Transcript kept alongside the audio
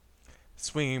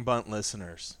Swinging Bunt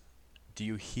listeners, do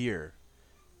you hear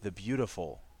the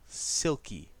beautiful,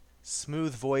 silky,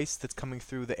 smooth voice that's coming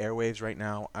through the airwaves right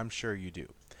now? I'm sure you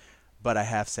do. But I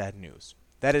have sad news.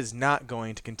 That is not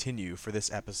going to continue for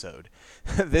this episode.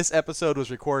 This episode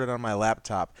was recorded on my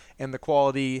laptop, and the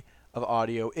quality of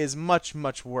audio is much,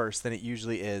 much worse than it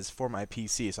usually is for my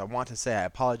PC. So I want to say I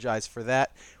apologize for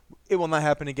that. It will not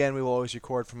happen again. We will always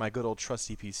record from my good old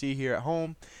trusty PC here at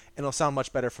home, and it'll sound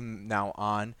much better from now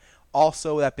on.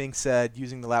 Also, that being said,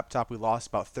 using the laptop, we lost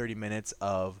about 30 minutes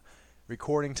of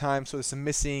recording time, so there's some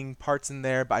missing parts in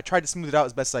there, but I tried to smooth it out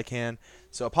as best I can.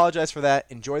 So apologize for that.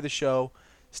 Enjoy the show.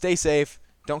 Stay safe.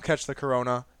 Don't catch the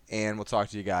corona, and we'll talk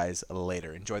to you guys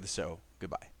later. Enjoy the show.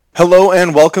 Goodbye. Hello,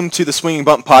 and welcome to the Swinging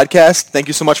Bump Podcast. Thank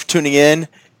you so much for tuning in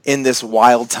this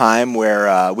wild time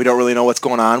where we don't really know what's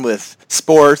going on with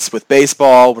sports, with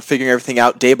baseball. We're figuring everything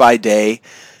out day by day.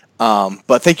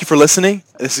 But thank you for listening.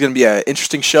 This is going to be an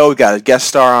interesting show. We've got a guest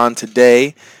star on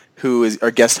today who is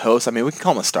our guest host. I mean, we can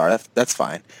call him a star. That's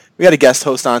fine. We got a guest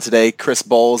host on today, Chris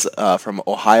Bowles from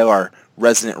Ohio, our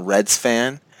resident Reds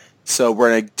fan. So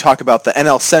we're going to talk about the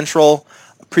NL Central,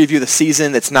 preview the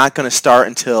season that's not going to start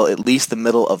until at least the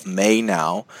middle of May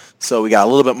now. So we got a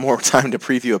little bit more time to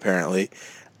preview, apparently.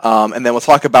 And then we'll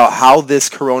talk about how this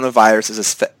coronavirus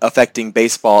is affecting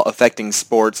baseball, affecting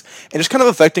sports, and just kind of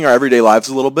affecting our everyday lives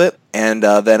a little bit. And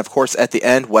then, of course, at the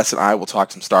end, Wes and I will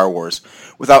talk some Star Wars.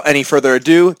 Without any further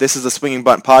ado, this is the Swinging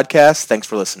Bunt Podcast. Thanks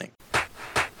for listening.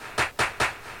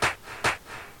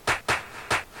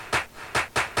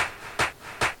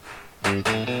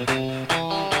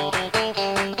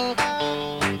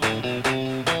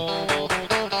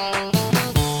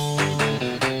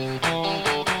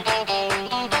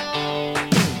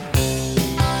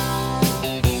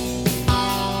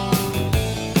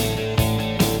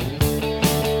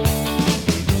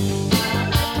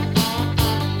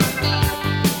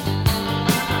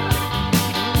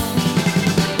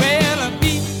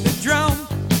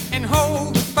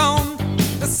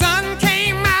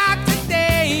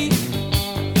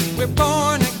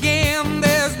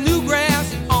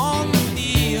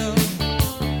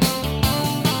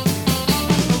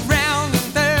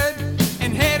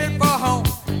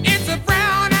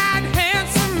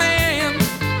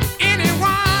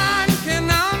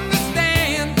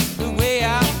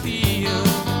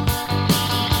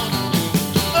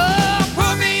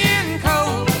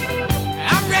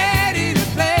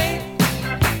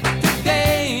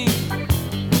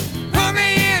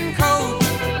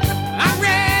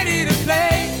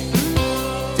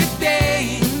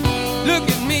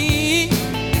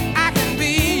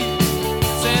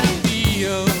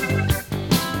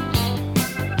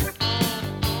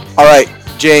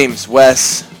 James,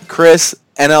 Wes, Chris,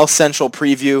 NL Central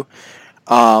preview.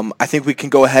 I think we can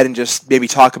go ahead and just maybe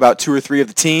talk about two or three of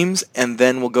the teams, and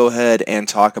then we'll go ahead and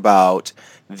talk about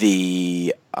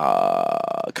the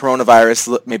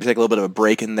coronavirus, maybe take a little bit of a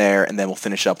break in there, and then we'll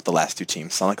finish up with the last two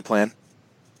teams. Sound like a plan?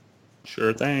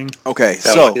 Sure thing. Okay,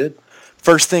 so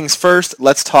first things first,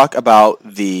 let's talk about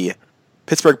the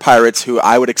Pittsburgh Pirates, who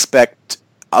I would expect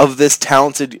of this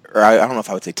talented, or I don't know if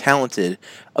I would say talented,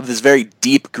 of this very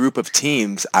deep group of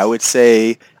teams, I would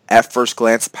say at first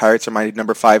glance, the Pirates are my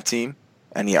number 5 team.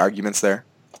 Any arguments there?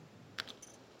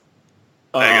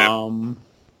 I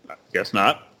guess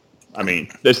not. I mean,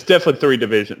 there's definitely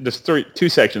there's two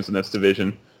sections in this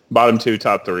division. Bottom 2,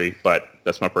 top 3, but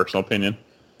that's my personal opinion.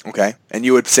 Okay. And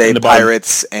you would say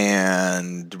Pirates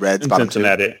and Reds, bottom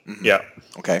Cincinnati. 2? Mm-hmm. Yeah.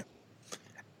 Okay.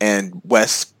 And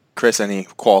Wes, Chris, any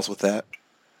qualms with that?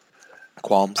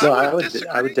 Qualms? No, I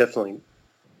would definitely.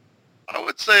 I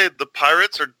would say the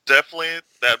Pirates are definitely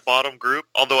that bottom group,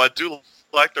 although I do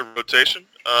like their rotation.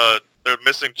 They're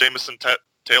missing Jameson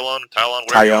Taillon.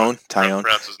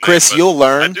 Chris, you'll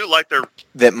learn I do like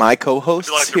that my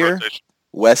co-hosts here,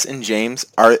 Wes and James,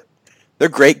 they're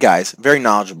great guys, very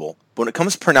knowledgeable. But when it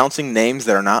comes to pronouncing names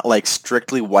that are not like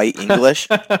strictly white English,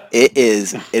 it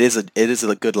is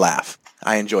a good laugh.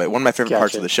 I enjoy it. One of my favorite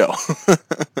parts of the show.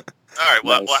 All right,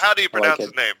 well, how do you pronounce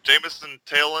his name? Jameson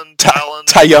Taillon? Taillon.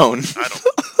 I don't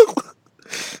know.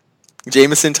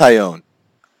 Jameson Taillon.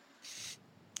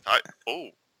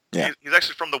 Yeah. He's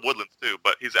actually from the Woodlands, too,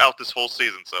 but he's out this whole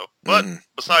season, so. But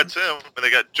besides him,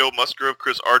 they got Joe Musgrove,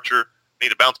 Chris Archer, need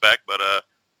to bounce back, but,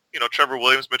 Trevor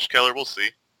Williams, Mitch Keller, we'll see.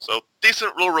 So,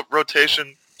 decent little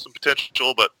rotation, some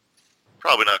potential, but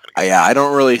probably not going to. Yeah, I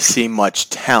don't really see much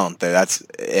talent there.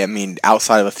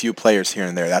 Outside of a few players here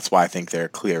and there, that's why I think they're a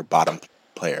clear bottom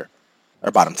player or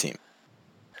bottom team.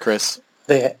 Chris,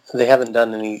 they haven't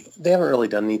really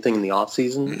done anything in the off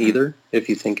season either. If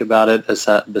you think about it,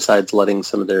 besides letting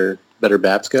some of their better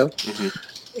bats go,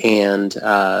 and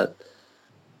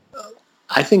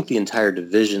I think the entire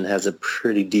division has a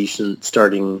pretty decent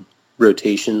starting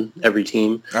rotation, every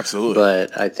team. Absolutely.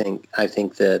 But I think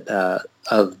that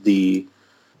of the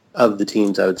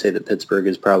teams, I would say that Pittsburgh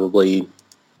is probably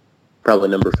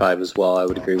number 5 as well. I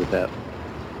would agree with that.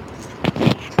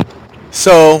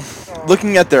 So,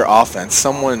 looking at their offense,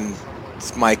 someone's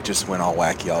mic just went all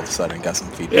wacky all of a sudden and got some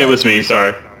feedback. It was me,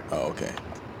 sorry. Oh, okay.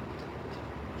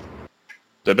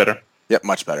 Is that better? Yep,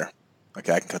 much better.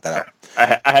 Okay, I can cut that out.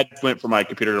 I had went from my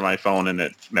computer to my phone and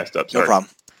it messed up. Sorry. No problem.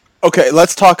 Okay,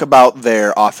 let's talk about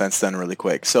their offense then really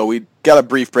quick. So we got a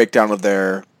brief breakdown of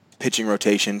their pitching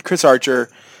rotation. Chris Archer,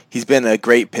 he's been a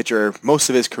great pitcher most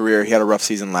of his career. He had a rough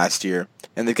season last year.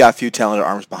 And they've got a few talented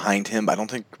arms behind him, but I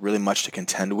don't think really much to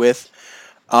contend with.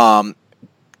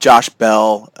 Josh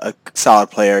Bell, a solid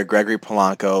player. Gregory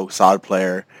Polanco, solid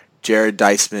player. Jared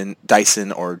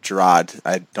Dyson or Gerard,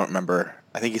 I don't remember.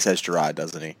 I think he says Gerard,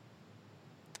 doesn't he?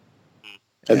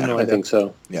 I think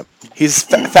so. Yep. He's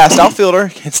a fast outfielder,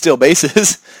 can steal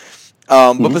bases.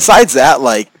 But besides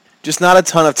that, just not a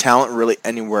ton of talent really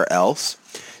anywhere else.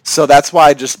 So that's why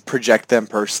I just project them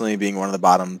personally being one of the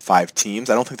bottom 5 teams.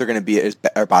 I don't think they're going to be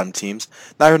our bottom teams.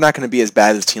 They're not going to be as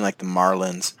bad as a team like the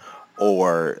Marlins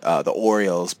or the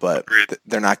Orioles, but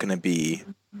they're not going to be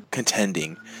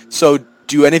contending. So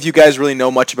do any of you guys really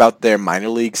know much about their minor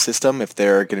league system? If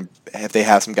they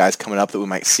have some guys coming up that we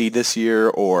might see this year,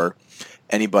 or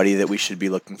anybody that we should be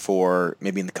looking for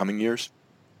maybe in the coming years?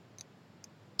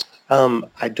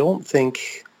 I don't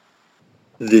think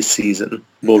this season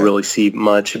we'll really see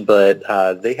much, but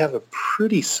they have a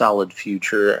pretty solid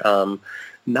future.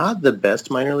 Not the best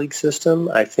minor league system.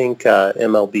 I think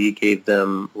MLB gave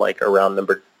them around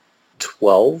number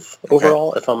 12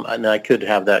 overall. And I could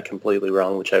have that completely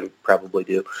wrong, which I probably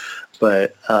do,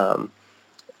 but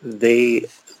the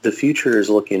future is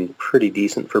looking pretty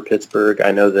decent for Pittsburgh.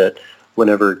 I know that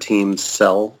whenever teams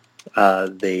sell,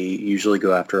 they usually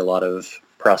go after a lot of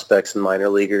prospects and minor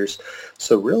leaguers.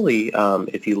 So really,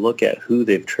 if you look at who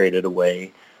they've traded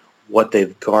away, what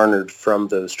they've garnered from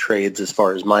those trades as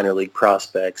far as minor league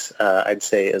prospects, I'd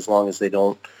say as long as they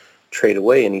don't trade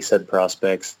away any said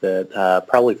prospects, that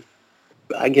probably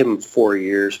I give them 4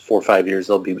 or 5 years,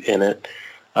 they'll be in it,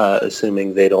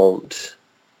 assuming they don't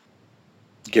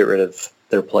get rid of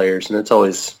their players. And it's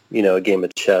always, a game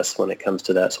of chess when it comes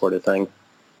to that sort of thing.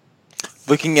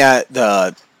 Looking at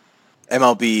the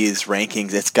MLB's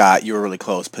rankings, you were really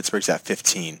close. Pittsburgh's at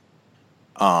 15.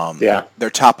 Their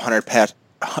top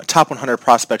 100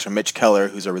 prospects are Mitch Keller,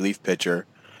 who's a relief pitcher.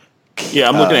 Yeah,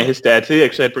 I'm looking at his stats. He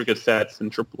actually had pretty good stats in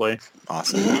AAA.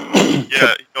 Awesome.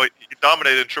 Yeah, he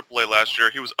dominated in AAA last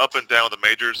year. He was up and down the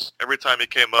majors. Every time he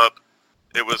came up,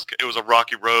 it was a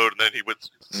rocky road, and then he would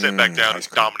sit back down and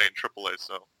dominate in AAA.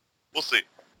 So we'll see.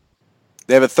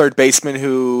 They have a third baseman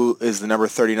who is the number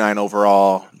 39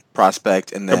 overall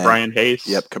prospect, and then Ke'Bryan Hayes.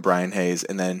 Yep, Ke'Bryan Hayes,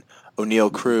 and then O'Neal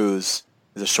Cruz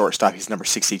is a shortstop. He's number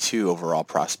 62 overall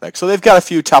prospect. So they've got a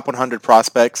few top 100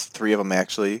 prospects, 3 of them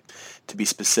actually, to be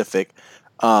specific.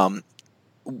 A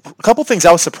couple things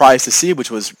I was surprised to see,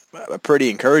 which was pretty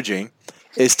encouraging,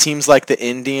 is teams like the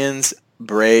Indians,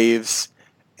 Braves,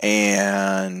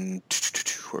 and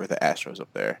where are the Astros up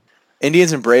there?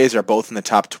 Indians and Braves are both in the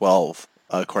top 12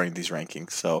 according to these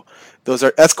rankings. So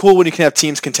that's cool when you can have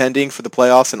teams contending for the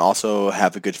playoffs and also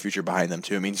have a good future behind them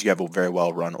too. It means you have a very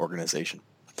well-run organization.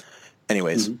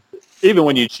 Anyways, even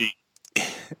when you cheat,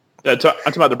 I'm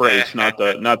talking about the Braves, not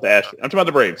the Astros. I'm talking about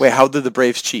the Braves. Wait, how did the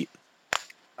Braves cheat?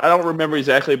 I don't remember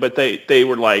exactly, but they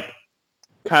were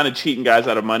kind of cheating guys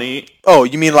out of money. Oh,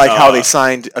 you mean how they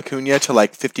signed Acuna to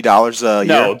 $50 a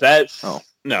year?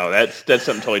 No, that's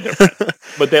something totally different.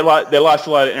 But they lost a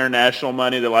lot of international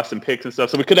money. They lost some picks and stuff.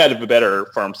 So we could have a better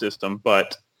farm system,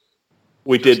 but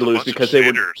we did lose because they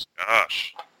were.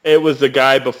 Gosh. It was the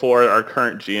guy before our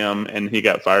current GM, and he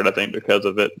got fired, I think, because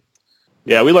of it.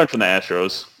 Yeah, we learned from the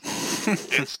Astros.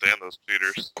 Can't stand those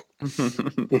cheaters.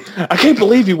 I can't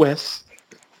believe you, Wes.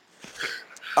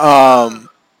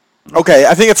 Okay,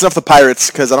 I think it's enough of the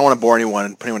Pirates because I don't want to bore anyone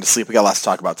and put anyone to sleep. We got lots to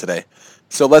talk about today.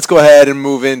 So let's go ahead and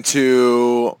move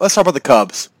into... Let's talk about the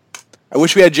Cubs. I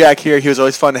wish we had Jack here. He was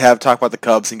always fun to talk about the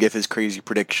Cubs and give his crazy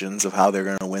predictions of how they're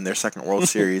going to win their second World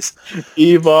Series.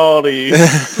 Evaldi.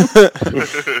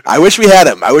 I wish we had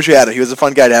him. He was a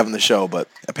fun guy to have on the show, but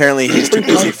apparently he's too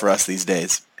busy for us these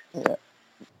days.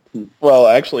 Well,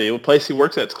 actually, the place he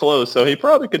works at's closed, so he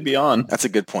probably could be on. That's a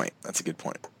good point.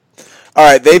 All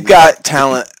right, they've got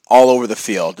talent all over the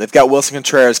field. They've got Wilson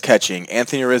Contreras catching,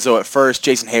 Anthony Rizzo at first,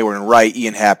 Jason Hayward in right,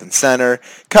 Ian Happ in center,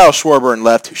 Kyle Schwarber in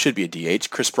left, who should be a DH,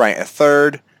 Chris Bryant at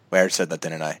third. Wait, I already said that,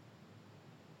 didn't I?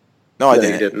 No, I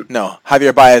didn't. You didn't. No,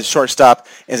 Javier Baez shortstop.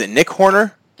 Is it Nick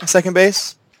Horner? second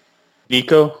base?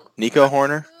 Nico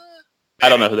Horner? I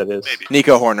don't know who that is. Maybe.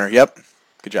 Nico Horner, yep.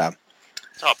 Good job.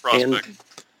 Top prospect.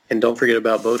 And don't forget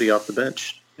about Bodie off the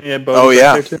bench. Yeah, Bodie's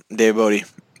right there too. Dave Bodie.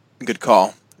 Good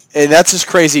call. And that's just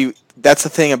crazy. That's the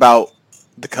thing about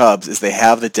the Cubs is they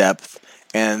have the depth,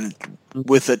 and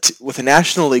with a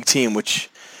National League team, which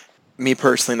me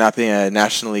personally not being a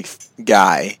National League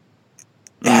guy,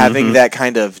 having that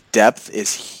kind of depth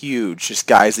is huge. Just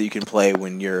guys that you can play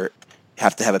when you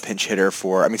have to have a pinch hitter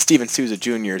for. I mean, Steven Souza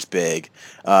Jr. is big.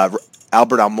 Albert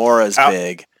Almora is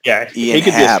big. Yeah, Ian he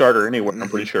could be a Happ. starter anywhere. I'm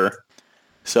pretty sure.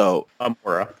 So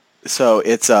Almora. So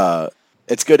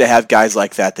it's good to have guys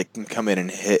like that can come in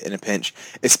and hit in a pinch,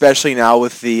 especially now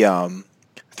with the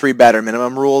 3-batter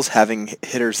minimum rules. Having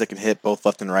hitters that can hit both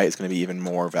left and right is going to be even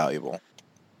more valuable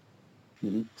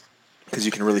because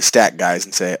you can really stack guys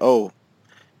and say, oh,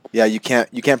 yeah, you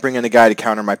can't bring in a guy to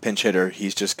counter my pinch hitter.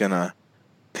 He's just gonna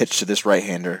pitch to this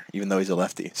right-hander, even though he's a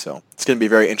lefty. So it's going to be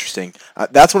very interesting.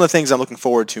 That's one of the things I'm looking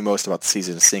forward to most about the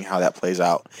season is seeing how that plays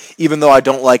out. Even though I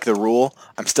don't like the rule,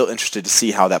 I'm still interested to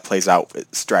see how that plays out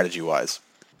strategy-wise.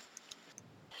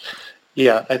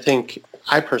 Yeah,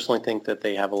 I personally think that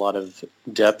they have a lot of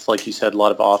depth, like you said, a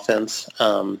lot of offense.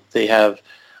 They have,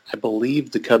 I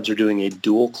believe the Cubs are doing a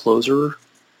dual closer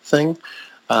thing,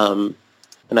 and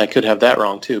I could have that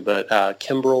wrong too, but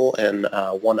Kimbrel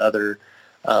and one other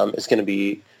is going to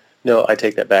be, no, I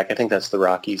take that back. I think that's the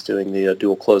Rockies doing the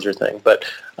dual closer thing. But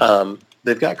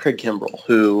they've got Craig Kimbrel,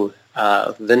 who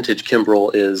vintage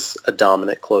Kimbrel is a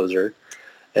dominant closer,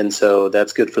 and so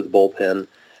that's good for the bullpen.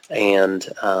 And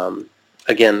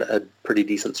again, a pretty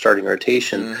decent starting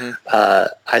rotation.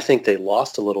 I think they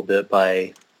lost a little bit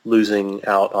by losing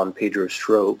out on Pedro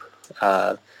Strop.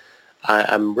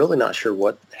 I'm really not sure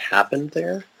what happened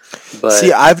there. But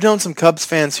see, I've known some Cubs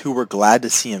fans who were glad to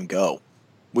see him go,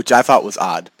 which I thought was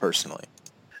odd, personally.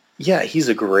 Yeah, he's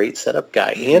a great setup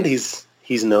guy, and he's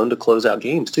known to close out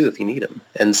games too if you need him.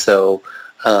 And so,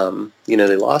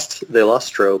 they lost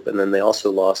Strop, and then they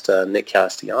also lost Nick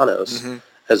Castellanos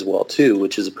as well too,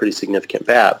 which is a pretty significant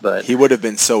bat. But he would have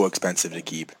been so expensive to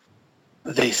keep.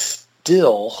 They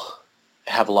still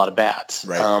have a lot of bats.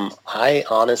 Right.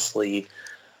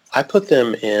 I put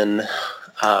them in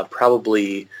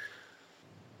probably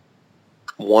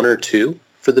 1 or 2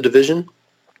 for the division.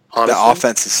 Honestly. The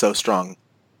offense is so strong.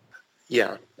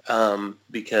 Yeah,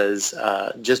 because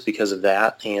of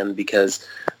that, and because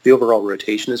the overall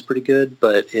rotation is pretty good.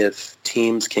 But if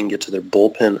teams can get to their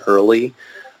bullpen early,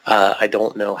 I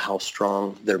don't know how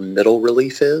strong their middle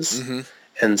relief is.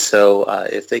 And so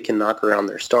if they can knock around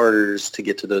their starters to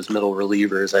get to those middle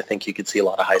relievers, I think you could see a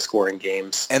lot of high-scoring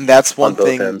games. And that's one on both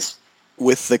thing ends.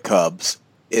 With the Cubs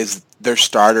is their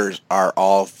starters are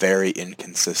all very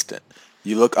inconsistent.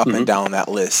 You look up and down that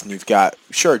list, and you've got,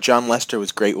 sure, John Lester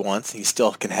was great once, and he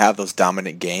still can have those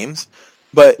dominant games.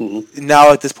 But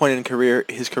now at this point in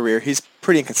his career, he's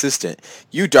pretty inconsistent.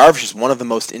 Yu Darvish is one of the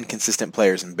most inconsistent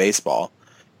players in baseball.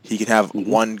 He can have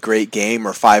one great game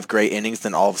or 5 great innings,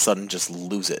 then all of a sudden just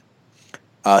lose it.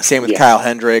 Same with Kyle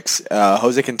Hendricks.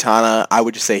 Jose Quintana, I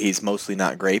would just say he's mostly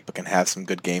not great, but can have some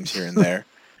good games here and there.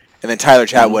 And then Tyler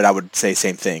Chatwood, I would say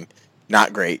same thing.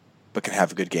 Not great, but can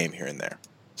have a good game here and there.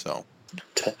 So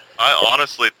I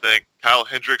honestly think Kyle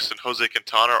Hendricks and Jose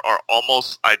Quintana are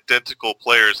almost identical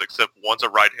players, except one's a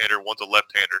right-hander, one's a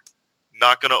left-hander.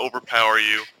 Not going to overpower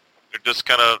you. They're just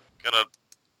kind of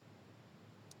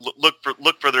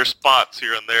look for their spots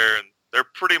here and there, and they're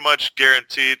pretty much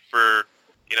guaranteed for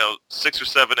 6 or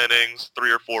 7 innings,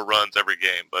 3 or 4 runs every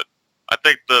game. But I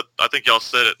think y'all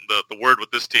said it. The word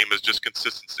with this team is just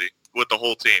consistency with the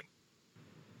whole team.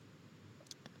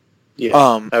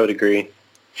 Yeah, I would agree.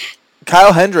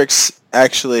 Kyle Hendricks,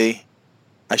 actually,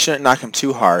 I shouldn't knock him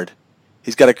too hard.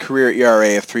 He's got a career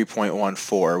ERA of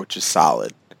 3.14, which is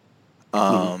solid.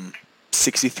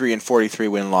 63 and 43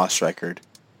 win-loss record.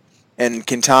 And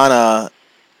Quintana,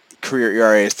 career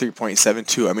ERA is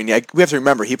 3.72. I mean, we have to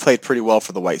remember, he played pretty well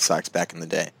for the White Sox back in the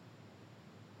day.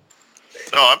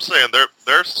 No, I'm saying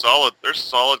they're solid. They're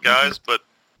solid guys, but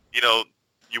you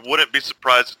wouldn't be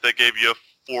surprised if they gave you a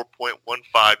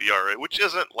 4.15 ERA, which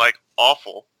isn't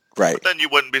awful. Right. But then you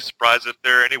wouldn't be surprised if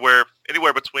they're anywhere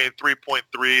between 3.3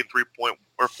 and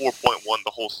 4.1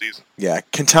 the whole season. Yeah,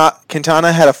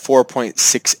 Quintana had a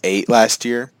 4.68 last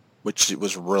year, which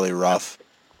was really rough.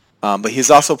 But he's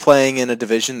also playing in a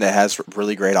division that has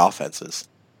really great offenses.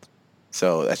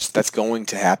 So that's going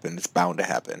to happen. It's bound to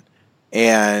happen.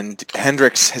 And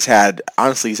Hendricks he's had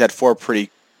 4 pretty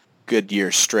good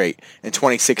years straight. And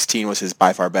 2016 was his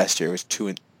by far best year. It was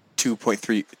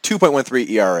 2.13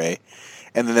 ERA.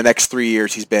 And then the next 3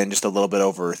 years he's been just a little bit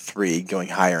over 3, going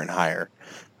higher and higher.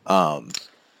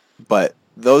 But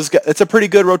those guys, it's a pretty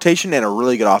good rotation and a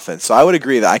really good offense. So I would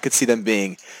agree that I could see them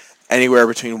being anywhere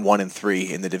between 1 and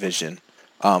 3 in the division.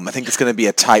 I think it's going to be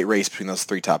a tight race between those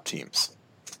 3 top teams.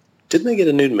 Didn't they get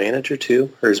a new manager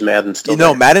too, or is Madden still? No,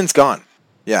 there? Madden's gone.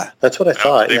 Yeah, that's what I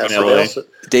thought. Yeah, so LA.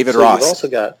 David Ross.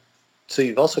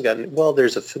 You've also got. Well,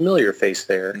 there's a familiar face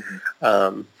there,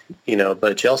 but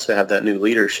you also have that new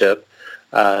leadership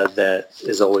that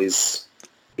is always,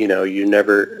 you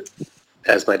never,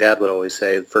 as my dad would always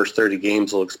say, the first 30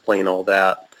 games will explain all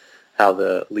that, how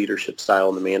the leadership style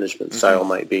and the management style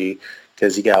might be,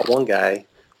 because you got one guy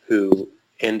who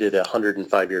ended a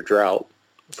 105-year drought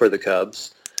for the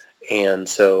Cubs, and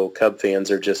so Cub fans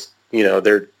are just,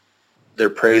 they're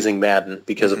praising Madden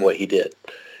because of what he did.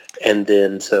 And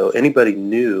then so anybody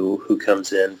new who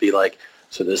comes in be like,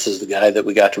 so this is the guy that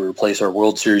we got to replace our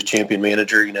World Series champion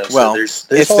manager, Well, so there's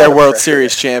it's a lot their of World pressure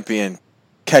Series there. champion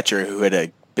catcher who had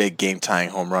a big game-tying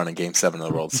home run in Game 7 of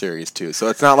the World Series, too. So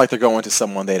it's not like they're going to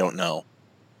someone they don't know.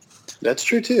 That's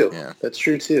true, too. Yeah. That's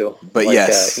true, too. But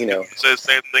yes. Say the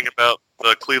same thing about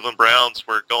the Cleveland Browns.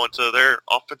 We're going to their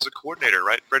offensive coordinator,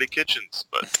 right, Freddie Kitchens.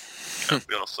 But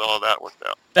we don't saw how that worked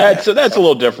out. That's a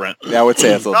little different. Yeah, I would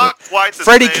say it's a little Not bit. quite the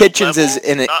Freddie same Kitchens level, is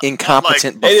an not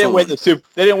incompetent They didn't win buffoon.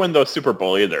 They didn't win the Super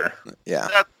Bowl either. Yeah.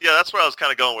 That's where I was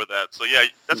kind of going with that. So yeah,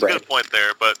 that's a Right. good point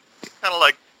there. But kind of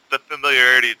like the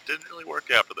familiarity didn't really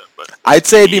work out for them. But I'd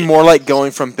say it'd be more like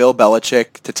going from Bill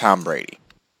Belichick to Tom Brady.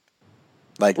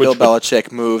 Like Which Bill would-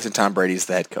 Belichick moves and Tom Brady's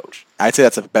the head coach. I'd say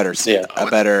that's a better Yeah. I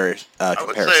would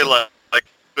comparison. say like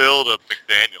Bill to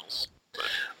McDaniels.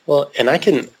 Well, and I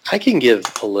can give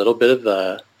a little bit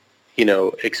of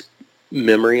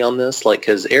memory on this, like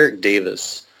because Eric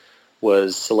Davis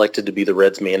was selected to be the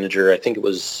Reds manager. I think it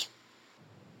was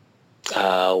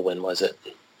when was it?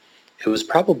 It was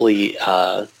probably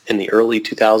in the early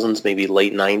 2000s, maybe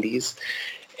late 90s,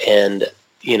 and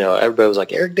everybody was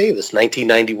like Eric Davis,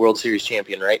 1990 World Series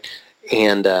champion, right?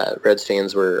 And Reds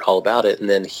fans were all about it, and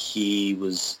then he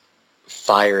was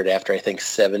fired after I think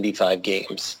 75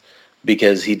 games.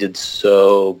 Because he did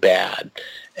so bad.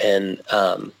 And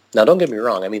now don't get me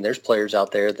wrong. I mean, there's players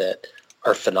out there that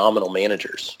are phenomenal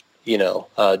managers. Joe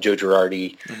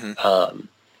Girardi,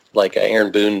 like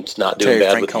Aaron Boone's not doing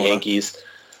Terry bad with the Francona. Yankees.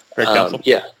 Greg Counsell.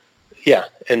 Yeah.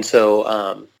 And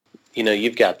so,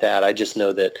 you've got that. I just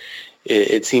know that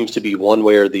it seems to be one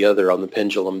way or the other on the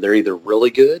pendulum. They're either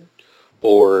really good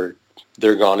or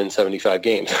they're gone in 75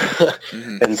 games.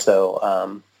 And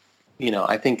so,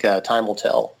 I think time will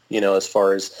tell. As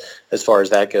far as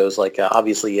that goes, like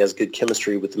obviously he has good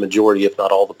chemistry with the majority, if not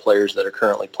all, the players that are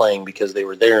currently playing because they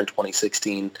were there in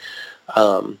 2016.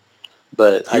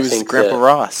 But He was Grandpa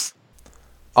Ross.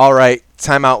 All right,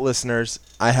 timeout, listeners.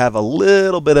 I have a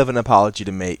little bit of an apology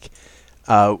to make.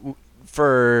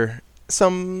 For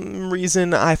some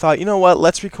reason, I thought, you know what,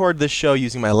 let's record this show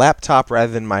using my laptop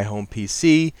rather than my home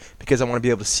PC because I want to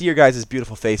be able to see your guys'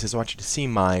 beautiful faces. I want you to see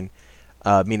mine.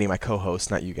 Meaning my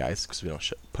co-host, not you guys, because we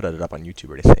don't put it up on YouTube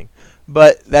or anything.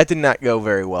 But that did not go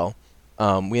very well.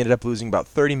 We ended up losing about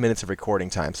 30 minutes of recording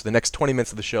time. So the next 20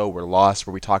 minutes of the show were lost,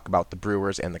 where we talked about the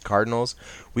Brewers and the Cardinals.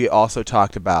 We also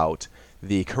talked about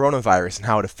the coronavirus and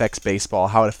how it affects baseball,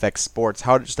 how it affects sports,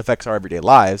 how it just affects our everyday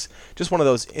lives. Just one of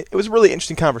those. It was a really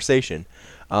interesting conversation.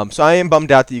 So I am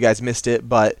bummed out that you guys missed it,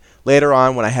 but later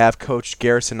on when I have Coach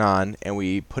Garrison on and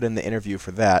we put in the interview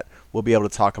for that, we'll be able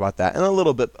to talk about that in a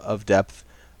little bit of depth.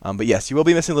 But yes, you will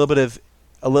be missing a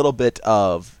little bit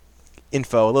of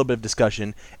info, a little bit of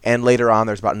discussion, and later on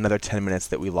there's about another 10 minutes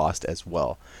that we lost as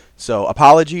well. So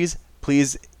apologies.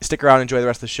 Please stick around and enjoy the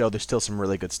rest of the show. There's still some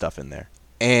really good stuff in there.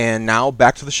 And now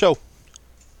back to the show.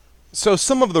 So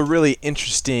some of the really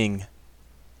interesting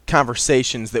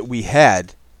conversations that we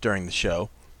had during the show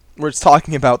were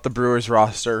talking about the Brewers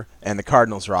roster and the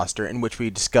Cardinals roster, in which we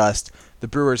discussed the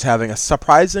Brewers having a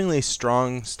surprisingly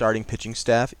strong starting pitching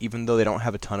staff, even though they don't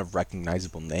have a ton of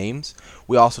recognizable names.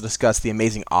 We also discussed the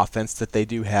amazing offense that they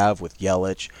do have with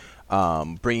Yelich,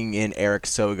 bringing in Eric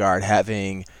Sogard,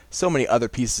 having so many other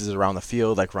pieces around the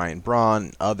field like Ryan Braun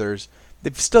and others.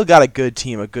 They've still got a good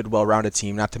team, a good, well-rounded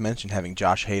team, not to mention having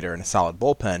Josh Hader and a solid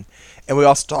bullpen. And we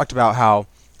also talked about how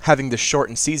having this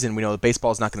shortened season, we know that baseball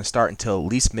is not going to start until at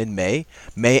least mid-May,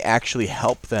 may actually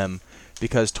help them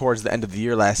because towards the end of the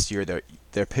year last year,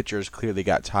 their pitchers clearly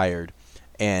got tired,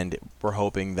 and we're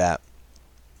hoping that,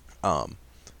 or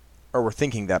we're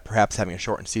thinking that perhaps having a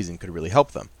shortened season could really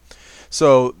help them.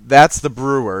 So that's the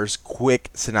Brewers'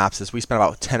 quick synopsis. We spent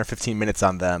about 10 or 15 minutes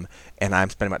on them, and I'm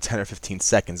spending about 10 or 15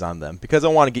 seconds on them because I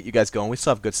want to get you guys going. We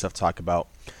still have good stuff to talk about.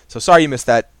 So sorry you missed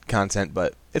that content,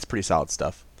 but it's pretty solid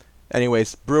stuff.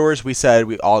 Anyways, Brewers, we said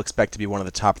we all expect to be one of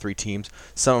the top 3 teams.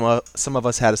 Some of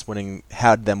us had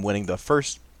them winning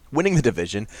the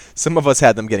division. Some of us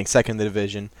had them getting second in the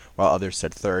division, while others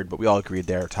said third. But we all agreed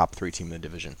they're a top 3 team in the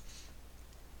division.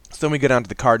 So then we go down to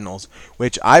the Cardinals,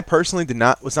 which I personally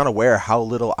was not aware how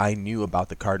little I knew about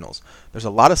the Cardinals. There's a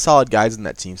lot of solid guys in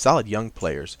that team, solid young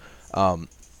players. One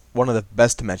of the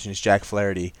best to mention is Jack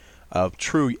Flaherty, a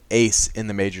true ace in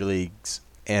the major leagues.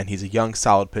 And he's a young,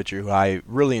 solid pitcher who I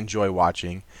really enjoy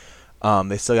watching.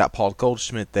 They still got Paul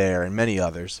Goldschmidt there and many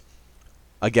others.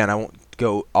 Again, I won't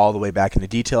go all the way back into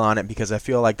detail on it because I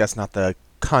feel like that's not the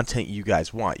content you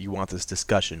guys want. You want this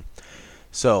discussion.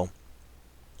 So,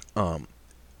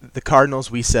 the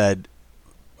Cardinals, we said,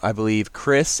 I believe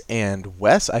Chris and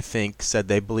Wes, I think, said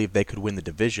they believed they could win the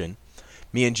division.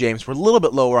 Me and James were a little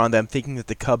bit lower on them, thinking that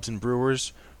the Cubs and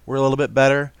Brewers were a little bit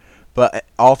better. But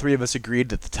all 3 of us agreed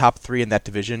that the top 3 in that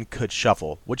division could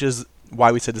shuffle, which is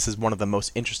why we said this is one of the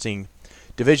most interesting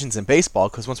divisions in baseball,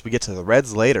 because once we get to the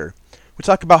Reds later, we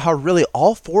talk about how really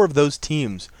all 4 of those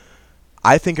teams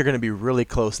I think are going to be really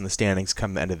close in the standings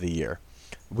come the end of the year.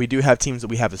 We do have teams that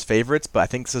we have as favorites, but I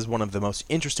think this is one of the most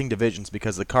interesting divisions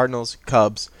because the Cardinals,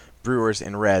 Cubs, Brewers,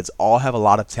 and Reds all have a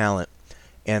lot of talent,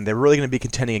 and they're really going to be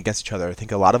contending against each other. I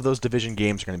think a lot of those division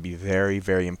games are going to be very,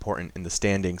 very important in the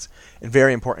standings and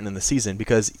very important in the season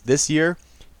because this year,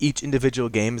 each individual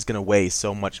game is going to weigh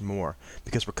so much more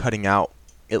because we're cutting out,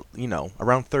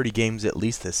 around 30 games at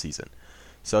least this season.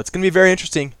 So it's going to be very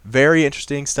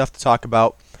interesting stuff to talk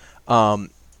about.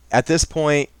 At this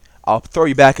point, I'll throw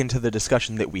you back into the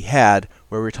discussion that we had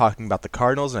where we were talking about the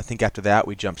Cardinals, and I think after that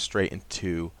we jump straight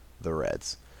into the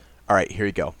Reds. All right, here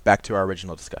you go. Back to our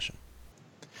original discussion.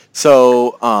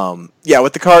 So,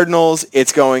 with the Cardinals,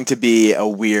 it's going to be a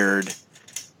weird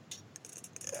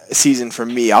season for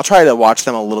me. I'll try to watch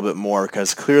them a little bit more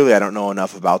because clearly I don't know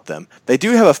enough about them. They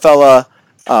do have a fella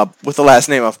with the last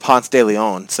name of Ponce de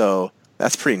Leon, so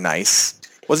that's pretty nice.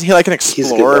 Wasn't he like an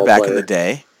explorer back in the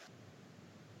day?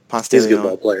 Ponce de Leon. He's a good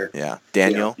ball player. Yeah.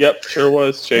 Daniel? Yep, sure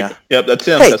was. Jacob. Yeah. Yep, that's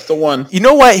him. Hey, that's the one. You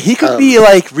know what? He could be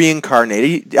like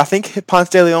reincarnated. I think Ponce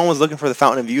de Leon was looking for the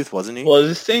Fountain of Youth, wasn't he? Well, there's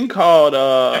this thing called...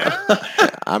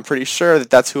 I'm pretty sure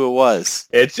that's who it was.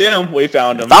 It's him. We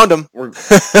found him. Found him.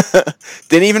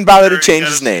 Didn't even bother to change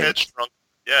his name.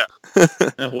 Yeah.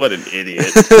 What an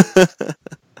idiot.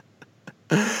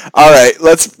 All right,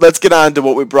 let's get on to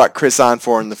what we brought Chris on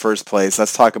for in the first place.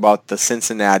 Let's talk about the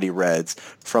Cincinnati Reds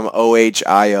from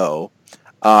OHIO.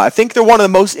 I think they're one of the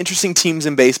most interesting teams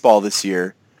in baseball this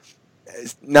year.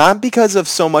 Not because of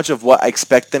so much of what I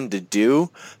expect them to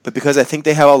do, but because I think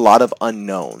they have a lot of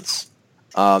unknowns.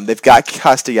 They've got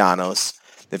Castellanos,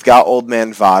 they've got Old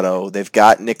Man Votto, they've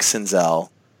got Nick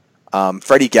Senzel,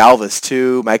 Freddie Galvis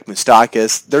too, Mike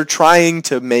Moustakas. They're trying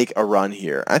to make a run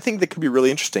here. I think that could be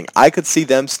really interesting. I could see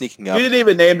them sneaking up. You didn't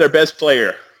even name their best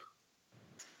player.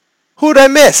 Who'd I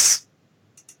miss?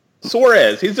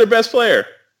 Suarez. He's their best player.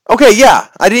 Okay, yeah.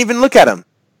 I didn't even look at him.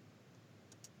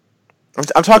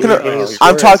 I'm talking.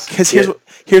 Because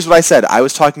here's what I said. I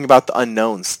was talking about the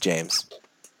unknowns, James.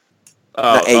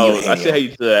 I see how you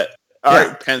do that. All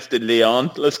right, Ponce de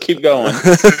Leon. Let's keep going.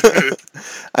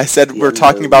 I said we're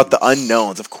talking about the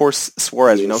unknowns. Of course,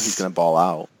 Suarez, we know he's going to ball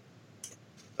out.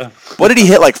 What did he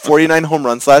hit, like 49 home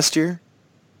runs last year?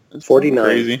 49.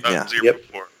 Crazy. Yeah. Yep.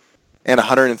 And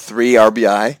 103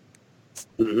 RBI.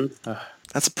 Mm-hmm.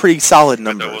 That's a pretty solid That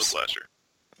numbers. was last year.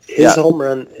 His home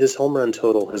run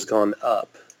total has gone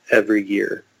up every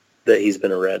year that he's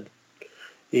been a Red.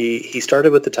 He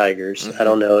started with the Tigers. I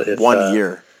don't know if 1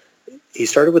 year. He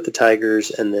started with the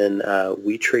Tigers, and then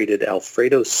we traded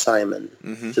Alfredo Simon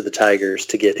to the Tigers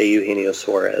to get Eugenio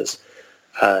Suarez.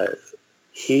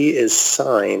 He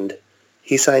signed a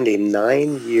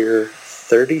 9-year,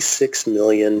 $36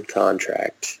 million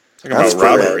contract. That's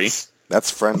robbery. That's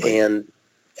friendly. And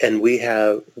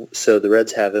the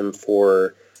Reds have him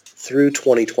through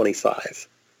 2025.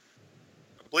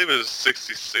 I believe it was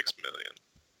 66 million.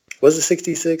 Was it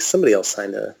 66? Somebody else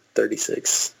signed a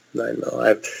 36, $9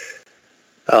 million.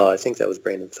 I think that was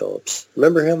Brandon Phillips.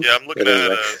 Remember him? Yeah, I'm looking But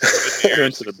at anyway.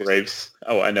 Turn to the Braves.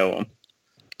 Oh, I know him.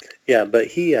 Yeah, but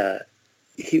the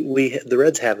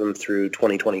Reds have him through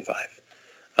 2025.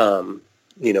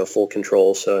 Full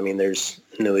control. So I mean, there's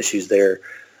no issues there.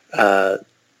 But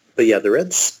yeah, the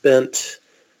Reds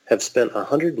have spent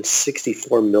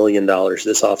 $164 million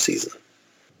this offseason.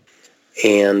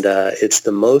 And it's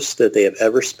the most that they have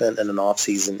ever spent in an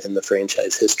offseason in the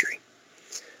franchise history.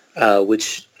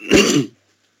 Which,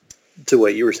 to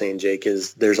what you were saying, Jake,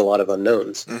 is there's a lot of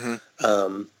unknowns.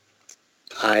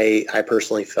 I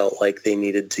personally felt like they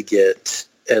needed to get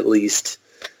at least,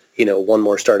 one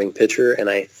more starting pitcher, and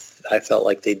I I felt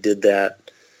like they did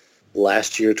that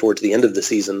last year towards the end of the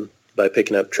season by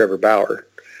picking up Trevor Bauer.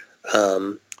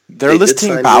 They're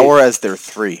listing Bauer as their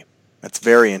 3. That's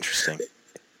very interesting.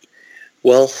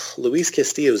 Well, Luis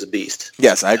Castillo is a beast.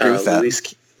 Yes, I agree with that.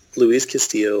 Luis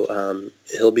Castillo,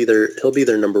 he'll be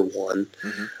their number 1,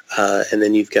 and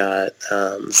then you've got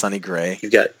Sonny Gray.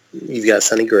 You've got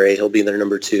Sonny Gray. He'll be their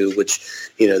number 2,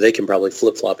 which they can probably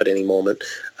flip flop at any moment.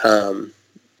 Then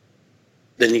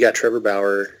you got Trevor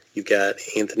Bauer. You've got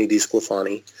Anthony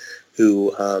DeSclafani,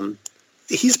 who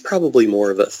he's probably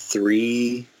more of a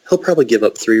 3. He'll probably give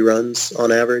up 3 runs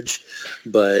on average,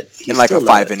 but he's in like still a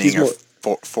 5 not, inning or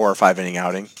 4 or 5 inning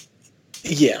outing.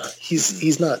 Yeah,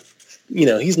 he's not.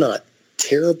 He's not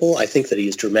terrible. I think that he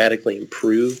has dramatically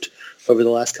improved over the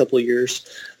last couple of years.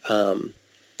 And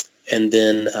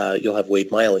then you'll have Wade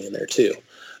Miley in there too.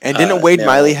 And didn't Wade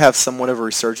Miley have somewhat of a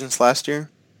resurgence last year?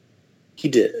 He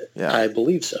did. Yeah. I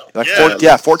believe so.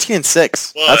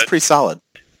 14-6. That's pretty solid.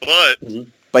 But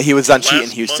But he was on cheat in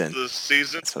last Houston. month of the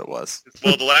season, That's what it was.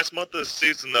 well, the last month of the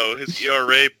season, though, his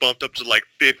ERA bumped up to like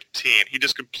 15. He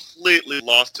just completely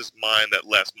lost his mind that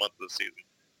last month of the season.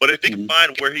 But if he can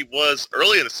find where he was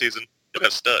early in the season, he'll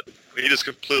have stud. He just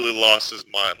completely lost his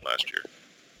mind last year.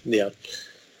 Yeah.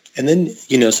 And then,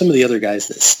 some of the other guys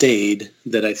that stayed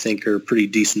that I think are pretty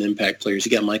decent impact players.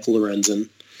 You got Michael Lorenzen,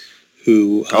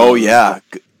 who...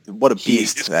 what a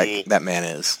beast that man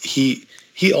is.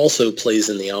 He also plays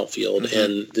in the outfield,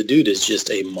 and the dude is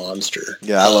just a monster.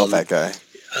 Yeah, I love that guy.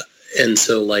 And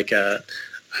so, I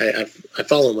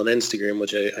follow him on Instagram,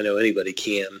 which I know anybody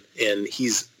can, and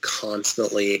he's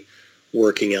constantly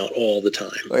working out all the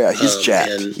time. Oh, yeah, he's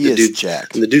jacked. He is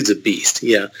jacked. And the dude's a beast,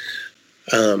 yeah.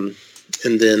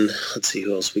 And then, let's see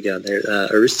who else we got there.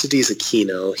 Aristides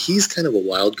Aquino, he's kind of a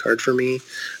wild card for me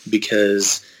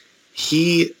because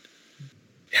he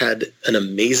had an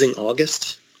amazing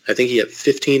August. I think he had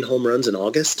 15 home runs in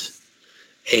August,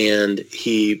 and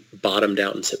he bottomed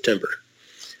out in September.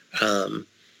 And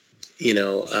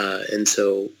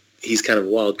so he's kind of a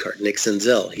wild card. Nick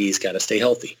Senzel, he's got to stay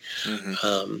healthy.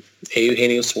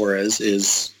 Eugenio Suarez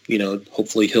is,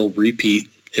 hopefully he'll repeat,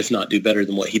 if not do better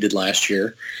than what he did last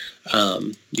year,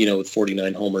 with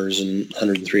 49 homers and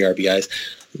 103 RBIs.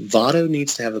 Votto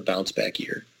needs to have a bounce back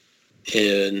year.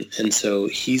 And so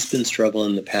he's been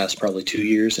struggling the past probably 2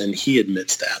 years, and he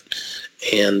admits that.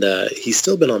 And he's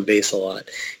still been on base a lot.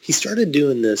 He started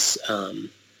doing this,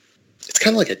 it's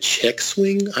kind of like a check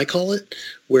swing, I call it,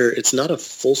 where it's not a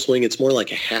full swing. It's more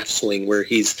like a half swing where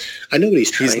I know what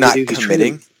he's trying to do. He's not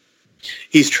committing?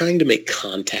 He's trying to make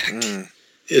contact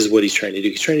is what he's trying to do.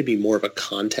 He's trying to be more of a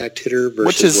contact hitter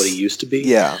versus what he used to be.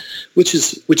 Yeah. Which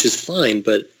is fine,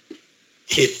 but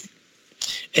if...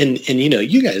 And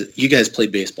you guys play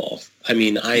baseball. I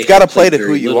mean, you got to play to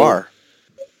who you are.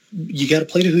 You got to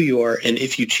play to who you are, and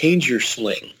if you change your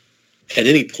swing at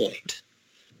any point,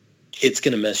 it's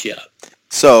going to mess you up.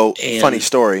 So, funny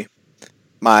story.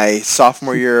 My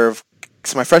freshman year of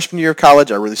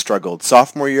college, I really struggled.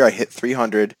 Sophomore year, I hit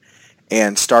 300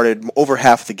 and started over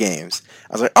half the games.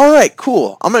 I was like, all right,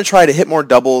 cool. I'm going to try to hit more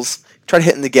doubles, try to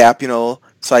hit in the gap, So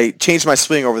I changed my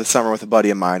swing over the summer with a buddy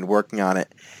of mine, working on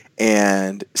it.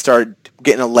 And started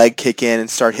getting a leg kick in and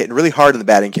started hitting really hard in the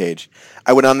batting cage.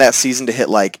 I went on that season to hit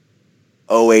like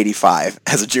 085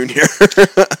 as a junior.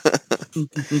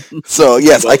 So,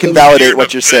 yes, I can validate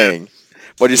what you're saying.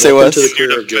 What did you say, Wes?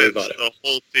 The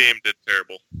whole team did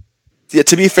terrible. Yeah,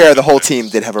 to be fair, the whole team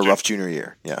did have a rough junior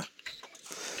year. Yeah.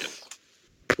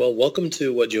 Well, welcome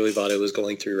to what Joey Votto is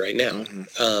going through right now.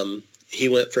 He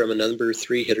went from a number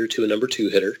 3 hitter to a number 2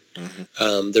 hitter.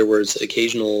 There was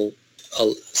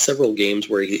several games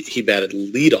where he batted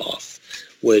leadoff,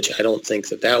 which I don't think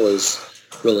that was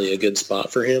really a good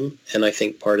spot for him. And I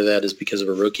think part of that is because of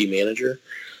a rookie manager.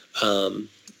 And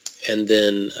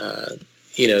then,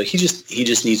 he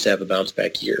just needs to have a bounce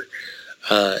back year.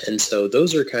 And so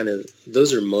those are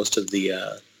most of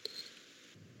the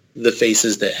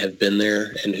faces that have been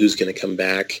there and who's going to come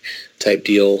back type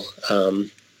deal. And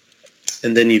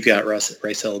then you've got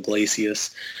Raisel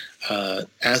Iglesias.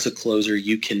 As a closer,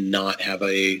 you cannot have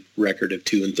a record of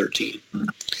 2-13.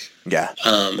 Yeah,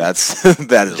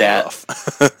 that is rough.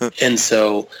 And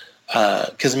so,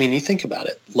 because you think about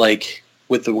it, like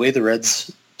with the way the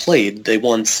Reds played, they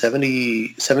won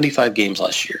 75 games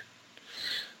last year.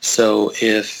 So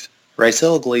if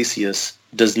Raisel Iglesias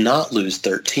does not lose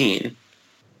 13,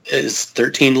 his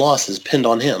 13 losses pinned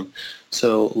on him.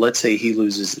 So let's say he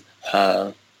loses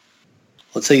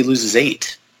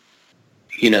 8.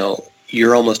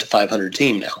 You're almost a 500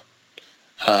 team now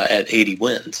at 80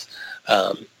 wins.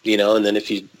 And then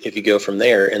if you go from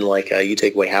there and you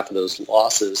take away half of those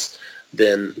losses,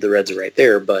 then the Reds are right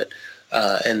there. But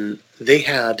and they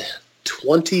had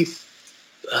 20.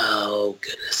 Oh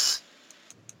goodness,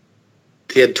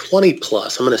 they had 20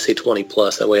 plus. I'm going to say 20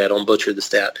 plus. That way I don't butcher the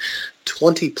stat.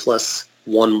 20 plus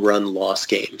 1-run loss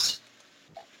games.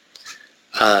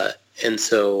 And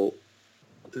so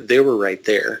they were right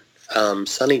there.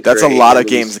 Sonny Gray. That's a lot of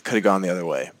games that could have gone the other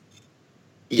way.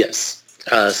 Yes.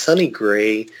 Sonny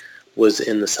Gray was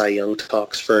in the Cy Young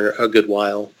talks for a good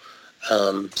while.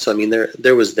 So, I mean,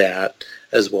 there was that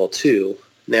as well, too.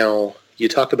 Now, you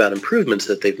talk about improvements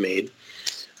that they've made.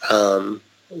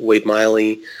 Wade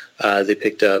Miley, they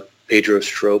picked up Pedro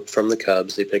Strop from the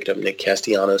Cubs. They picked up Nick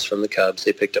Castellanos from the Cubs.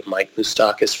 They picked up Mike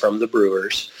Moustakas from the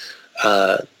Brewers.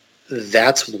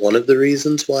 That's one of the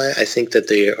reasons why I think that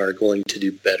they are going to do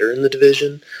better in the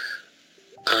division.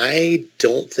 I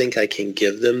don't think I can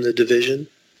give them the division.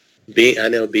 Being a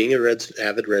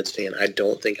avid Reds fan, I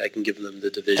don't think I can give them the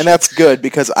division. And that's good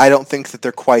because I don't think that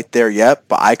they're quite there yet,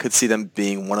 but I could see them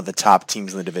being one of the top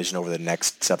teams in the division over the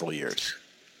next several years.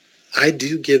 I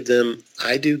do give them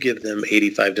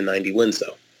 85 to 90 wins,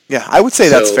 though. Yeah, I would say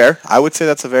that's fair. I would say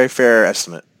that's a very fair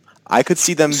estimate. I could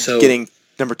see them getting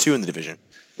number 2 in the division.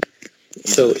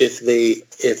 So if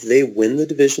they win the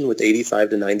division with 85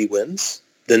 to 90 wins,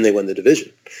 then they win the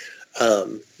division.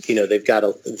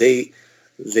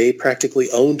 They practically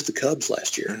owned the Cubs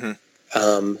last year.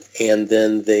 Mm-hmm. And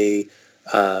then they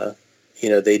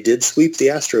did sweep the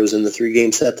Astros in the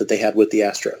 3-game set that they had with the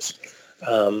Astros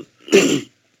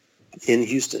in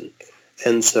Houston.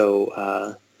 And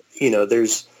so,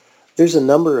 there's a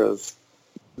number of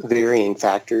varying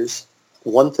factors.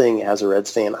 One thing as a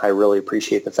Reds fan, I really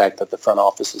appreciate the fact that the front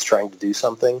office is trying to do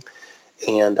something.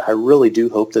 And I really do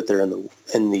hope that they're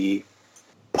in the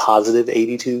positive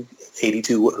 82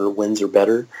 wins or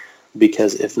better,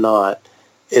 because if not,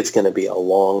 it's going to be a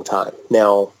long time.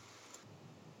 Now,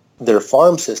 their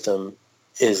farm system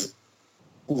is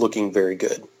looking very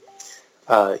good.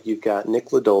 You've got Nick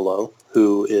Lodolo,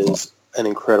 who is an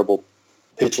incredible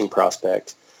pitching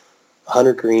prospect.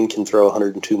 Hunter Green can throw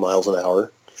 102 miles an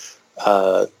hour.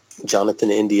 Jonathan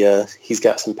India, he's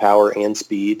got some power and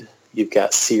speed. You've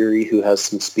got Siri, who has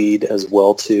some speed as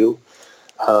well, too.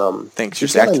 Thanks, you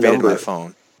just activated my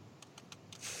phone.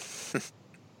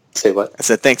 Say what? I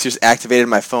said, thanks, you just activated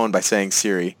my phone by saying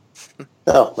Siri.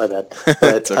 Oh, my bad.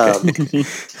 But, it's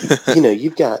okay.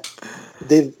 You've got,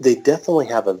 they definitely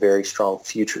have a very strong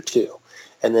future, too.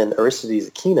 And then Aristides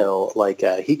Aquino,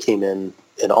 he came in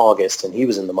August, and he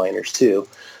was in the minors, too.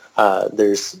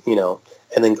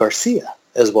 And then Garcia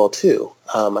as well, too.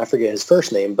 I forget his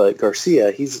first name, but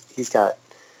Garcia, he's got,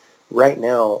 right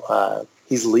now,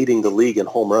 he's leading the league in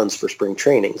home runs for spring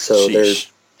training. So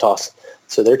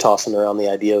they're tossing around the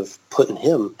idea of putting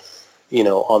him,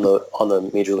 on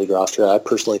the major league roster. I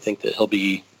personally think that he'll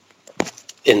be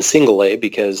in single A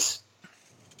because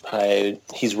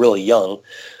he's really young.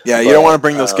 Yeah, you don't want to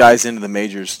bring those guys into the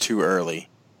majors too early.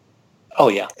 Oh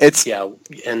yeah, and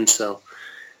so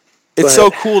it's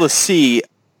so cool to see,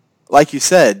 like you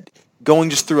said, going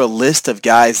just through a list of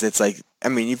guys that's like, I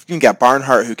mean, you've got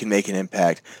Barnhart who can make an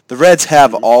impact. The Reds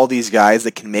have all these guys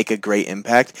that can make a great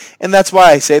impact, and that's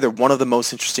why I say they're one of the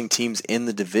most interesting teams in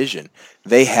the division.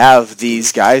 They have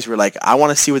these guys who are like, I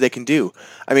want to see what they can do.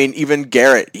 I mean, even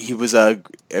Garrett, he was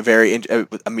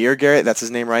Amir Garrett, that's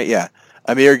his name, right? Yeah.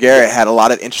 Amir Garrett had a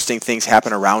lot of interesting things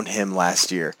happen around him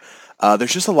last year.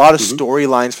 There's just a lot of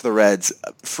storylines for the Reds,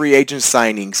 free agent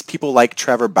signings, people like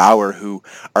Trevor Bauer who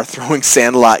are throwing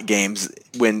Sandlot games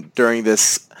during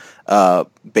this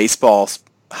baseball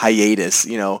hiatus,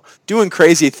 doing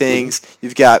crazy things.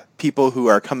 You've got people who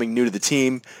are coming new to the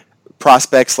team,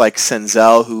 prospects like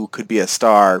Senzel, who could be a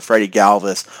star, Freddie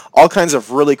Galvis, all kinds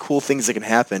of really cool things that can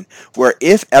happen, where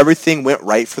if everything went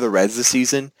right for the Reds this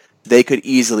season, they could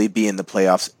easily be in the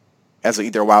playoffs as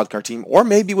either a wild card team or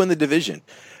maybe win the division.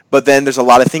 But then there's a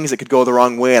lot of things that could go the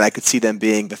wrong way, and I could see them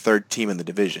being the 3rd team in the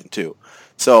division, too.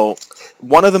 So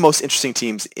one of the most interesting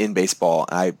teams in baseball,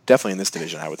 definitely in this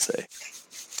division, I would say.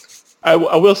 I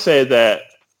will say that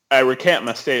I recant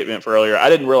my statement for earlier. I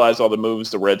didn't realize all the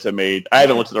moves the Reds have made. I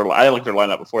didn't look at their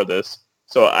lineup before this.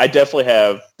 So I definitely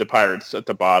have the Pirates at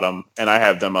the bottom, and I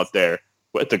have them up there.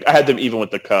 I had them even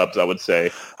with the Cubs, I would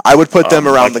say. I would put them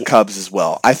around the Cubs as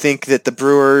well. I think that the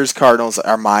Brewers, Cardinals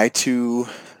are my 2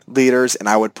 leaders, and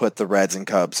I would put the Reds and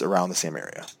Cubs around the same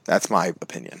area. That's my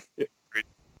opinion.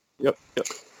 Yep.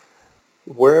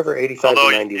 Wherever 85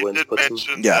 to 90 wins puts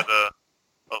them. Yeah.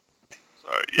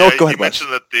 Sorry. No, Yeah, go ahead, you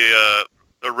mentioned that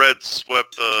the Reds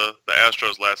swept the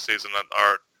Astros last season.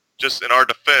 Just in our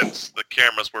defense, the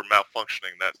cameras were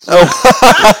malfunctioning.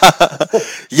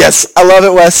 Yes, I love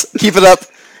it, Wes. Keep it up.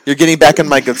 You're getting back on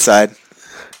my good side.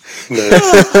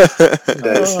 Nice.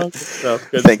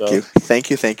 Good Thank stuff. you.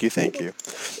 Thank you.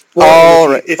 Well, All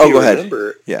and right. if Oh, you go ahead.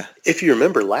 remember, Yeah. if you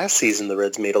remember last season, the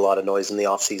Reds made a lot of noise in the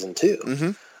offseason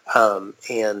too.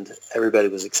 And everybody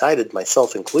was excited,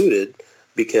 myself included,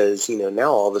 because, now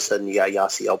all of a sudden you got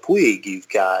Yasiel Puig, you've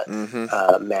got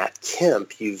Matt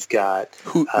Kemp, you've got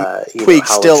Puig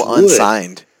Alex still Wood.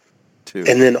 unsigned, too.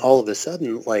 And then all of a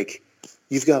sudden,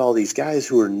 you've got all these guys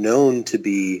who are known to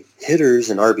be hitters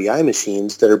and RBI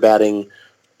machines that are batting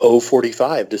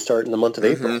 0.45 to start in the month of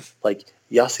April. Like,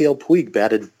 Yasiel Puig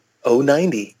batted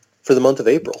 0.90 for the month of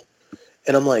April.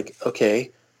 And I'm like,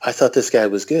 okay, I thought this guy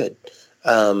was good.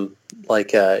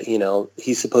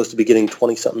 He's supposed to be getting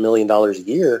 $20-something million a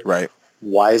year. Right.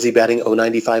 Why is he batting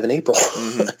 0.95 in April?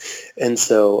 And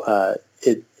so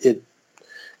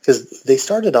because they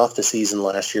started off the season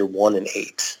last year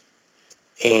 1-8,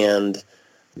 and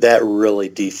that really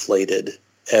deflated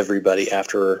everybody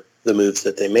after the moves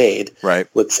that they made. Right.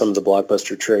 With some of the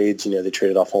blockbuster trades. They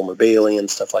traded off Homer Bailey and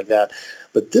stuff like that.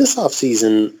 But this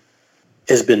offseason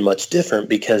has been much different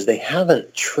because they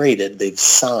haven't traded, they've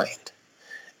signed.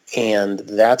 And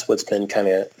that's what's been kind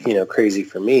of, crazy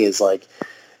for me is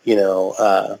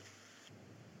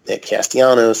Nick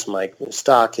Castellanos, Mike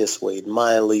Moustakas, Wade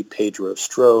Miley, Pedro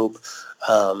Strop.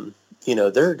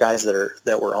 There are guys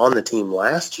that were on the team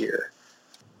last year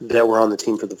that were on the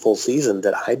team for the full season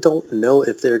that I don't know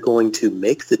if they're going to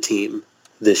make the team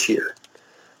this year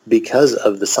because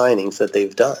of the signings that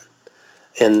they've done.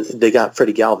 And they got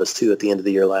Freddie Galvis, too, at the end of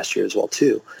the year last year as well,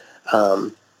 too.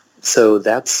 So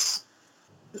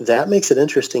that makes it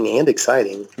interesting and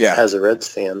exciting as a Reds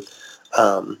fan.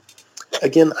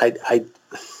 Again, I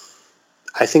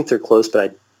think they're close,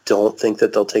 but I don't think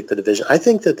that they'll take the division. I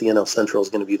think that the NL Central is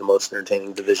going to be the most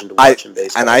entertaining division to watch in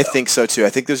baseball. And I think so, too. I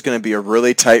think there's going to be a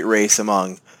really tight race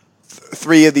among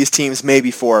three of these teams,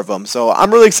 maybe four of them. So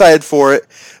I'm really excited for it.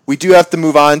 We do have to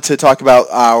move on to talk about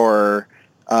our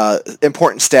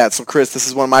important stats. So, Chris, this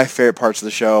is one of my favorite parts of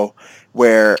the show,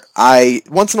 where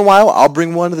once in a while, I'll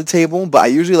bring one to the table, but I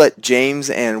usually let James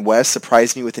and Wes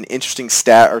surprise me with an interesting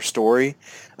stat or story.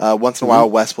 Once in a while,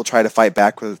 Wes will try to fight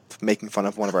back with making fun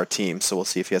of one of our teams, so we'll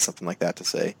see if he has something like that to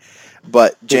say.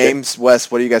 But, James, Wes,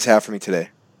 what do you guys have for me today?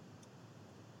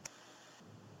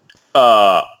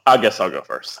 I guess I'll go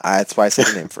first. That's why I said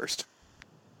your name first.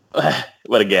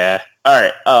 What a guy. All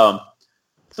right.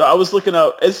 So I was looking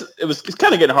up. It's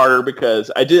kind of getting harder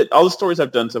because I did all the stories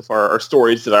I've done so far are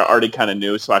stories that I already kind of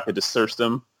knew, so I could just search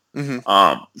them.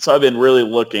 So I've been really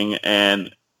looking,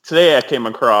 and today I came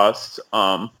across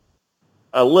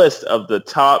a list of the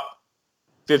top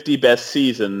 50 best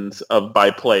seasons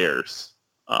by players,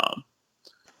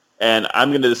 and I'm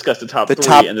going to discuss the top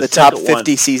three. And the top second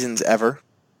 50 one, seasons ever.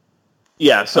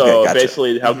 Yeah. So Okay, gotcha.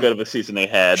 basically, how good of a season they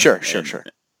had. Sure.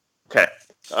 Okay.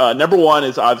 Number one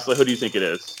is obviously, who do you think it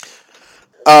is?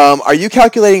 Are you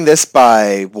calculating this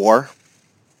by WAR?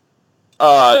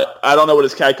 I don't know what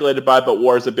it's calculated by, but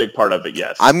WAR is a big part of it,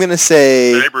 yes. I'm going to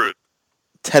say Babe Ruth.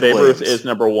 Ted Babe Williams. Ruth is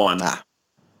number one.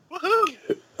 Woohoo!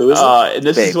 Who is it? And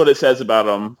this Babe. is what it says about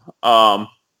him.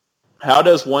 How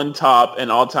does one top an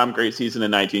all-time great season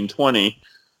in 1920,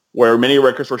 where many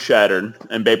records were shattered,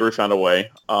 and Babe Ruth found a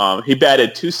way? He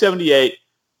batted .278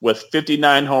 with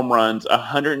 59 home runs,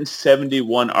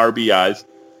 171 RBIs,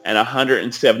 and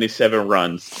 177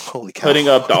 runs, Holy cow. putting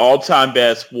up the all-time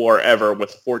best WAR ever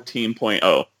with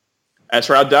 14.0. As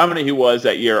for how dominant he was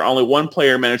that year, only one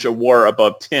player managed a WAR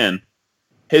above 10.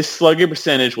 His slugging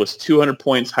percentage was 200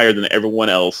 points higher than everyone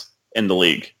else in the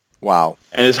league. Wow.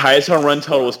 And his highest home run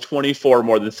total was 24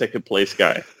 more than second-place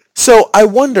guy. So I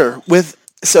wonder,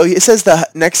 so it says the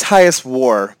next highest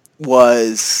WAR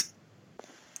was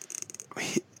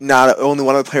not only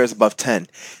one of the players above 10.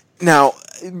 Now,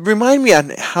 remind me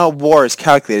on how WAR is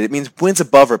calculated. It means wins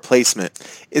above replacement.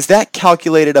 Is that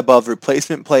calculated above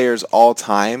replacement players all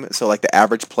time? So like the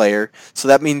average player. So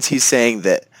that means he's saying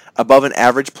that above an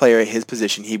average player at his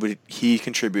position, he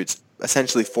contributes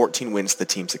essentially 14 wins to the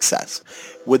team's success.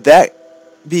 Would that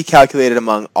be calculated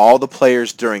among all the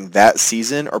players during that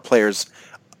season, or players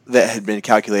that had been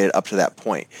calculated up to that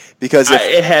point? Because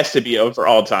it has to be over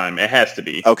all time. It has to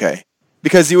be. Okay.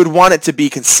 Because you would want it to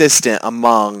be consistent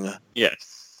among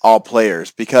all players.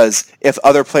 Because if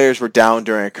other players were down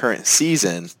during a current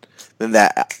season, then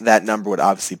that number would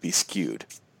obviously be skewed.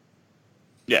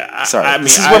 Yeah. Sorry. I mean,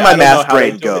 this is where my math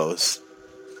brain goes.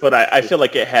 But I feel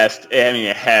like it has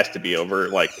to be over,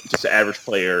 like, just the average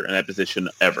player in that position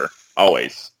ever.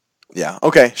 Always. Yeah.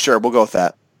 Okay, sure. We'll go with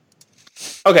that.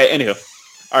 Okay, anywho.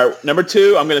 All right, number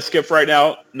two, I'm going to skip right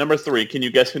now. Number three, can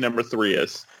you guess who number three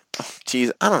is?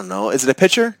 Jeez, I don't know. Is it a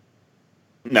pitcher?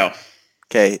 No.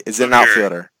 Okay. Is it an Here.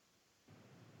 outfielder?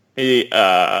 He,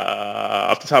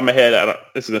 off the top of my head,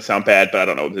 this is going to sound bad, but I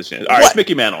don't know what position it is. All right, What? it's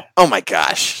Mickey Mantle. Oh my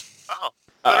gosh. Oh,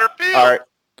 center field. All right.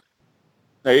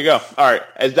 There you go. All right.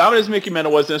 As dominant as Mickey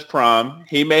Mantle was in his prime,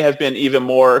 he may have been even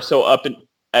more so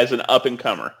as an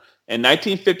up-and-comer. In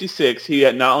 1956, he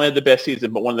had not only had the best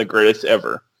season, but one of the greatest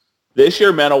ever. This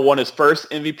year, Mantle won his first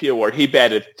MVP award. He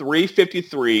batted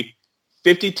 .353,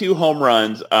 52 home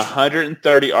runs,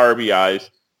 130 RBIs,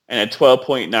 and a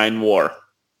 12.9 WAR.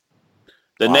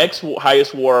 The next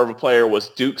highest WAR of a player was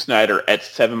Duke Snider at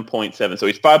 7.7. So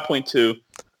he's 5.2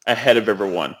 ahead of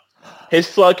everyone. His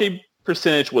slugging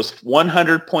percentage was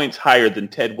 100 points higher than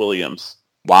Ted Williams.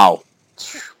 Wow.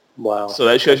 Wow. So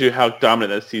that shows you how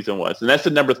dominant that season was. And that's the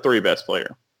number 3 best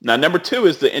player. Now, number 2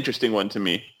 is the interesting one to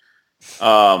me.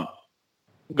 Go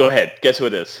ahead. Guess who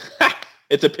it is?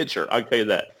 It's a pitcher. I'll tell you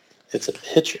that. It's a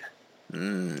pitcher.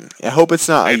 I hope it's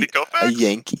not Andy a Koufax?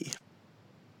 Yankee.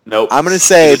 Nope. I'm going to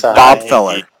say Cy- Bob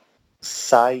Feller.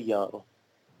 Cy Young.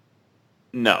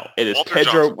 No, it is Walter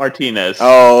Pedro Johnson. Martinez.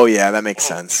 Oh, yeah, that makes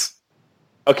sense.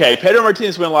 Okay, Pedro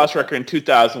Martinez's win-loss record in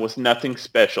 2000 was nothing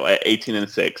special at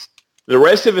 18-6. The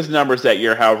rest of his numbers that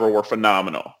year, however, were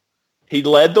phenomenal. He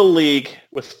led the league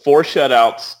with 4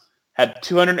 shutouts, had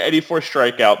 284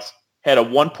 strikeouts, had a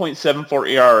 1.74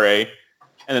 ERA,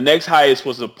 and the next highest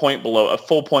was a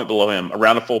full point below him,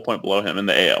 around a full point below him in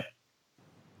the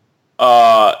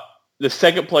AL. The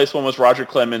second place one was Roger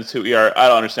Clemens, who I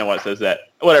don't understand why it says that.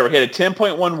 Whatever, he had a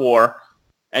 10.1 WAR,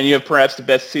 and you have perhaps the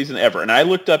best season ever. And I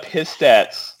looked up his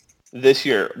stats this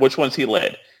year, which ones he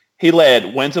led. He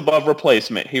led wins above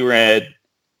replacement. He led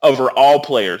over all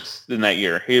players in that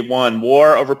year. He won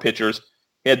WAR over pitchers.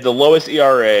 He had the lowest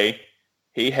ERA.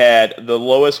 He had the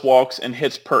lowest walks and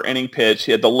hits per inning pitched.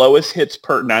 He had the lowest hits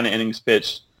per 9 innings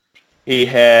pitched. He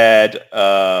had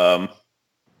the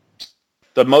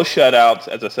most shutouts,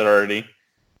 as I said already.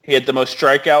 He had the most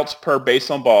strikeouts per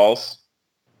base on balls.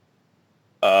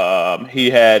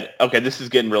 This is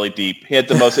getting really deep. He had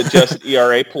the most adjusted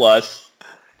ERA plus.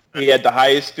 He had the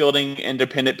highest fielding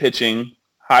independent pitching,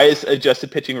 highest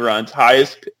adjusted pitching runs,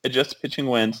 highest adjusted pitching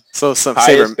wins. So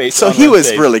Highest he was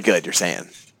saves. really good, you're saying.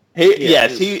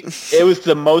 It was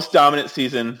the most dominant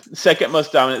season, second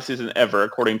most dominant season ever,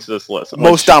 according to this list.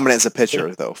 Most dominant as a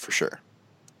pitcher, though, for sure.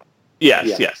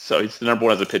 Yes. So he's the number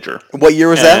 1 as a pitcher. What year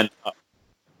was that?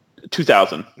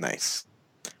 2000. Nice.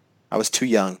 I was too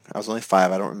young. I was only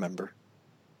 5. I don't remember.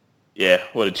 Yeah,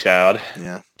 what a child.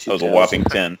 Yeah. I was a whopping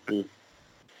 10.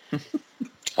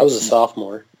 I was a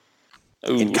sophomore.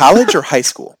 Ooh. In college or high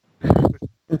school?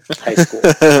 High school.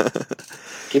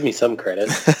 Give me some credit.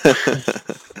 Is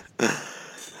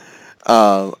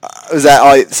that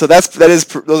all? So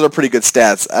those are pretty good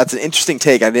stats. That's an interesting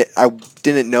take. I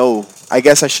didn't know. I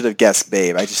guess I should have guessed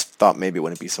Babe. I just thought maybe it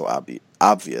wouldn't be so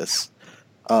obvious.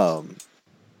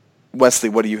 Wesley,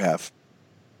 what do you have?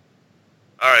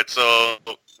 All right, so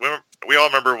we all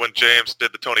remember when James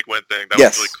did the Tony Gwynn thing. That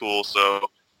Yes. was really cool. So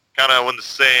kind of in the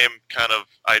same kind of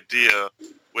idea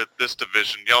with this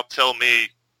division. Y'all tell me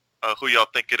who y'all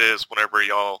think it is whenever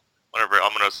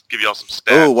I'm going to give y'all some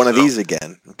stats. Oh, one of So, these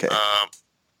again. Okay.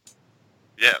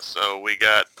 Yeah, so we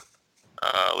got,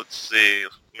 let's see,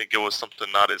 let me go with something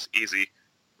not as easy.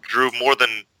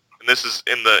 And this is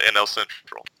in the NL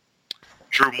Central.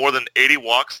 Drew more than 80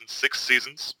 walks in 6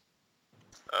 seasons.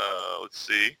 Let's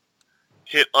see.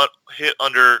 Hit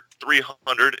under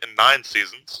 300 in 9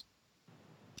 seasons.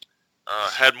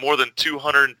 Had more than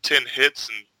 210 hits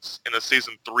in a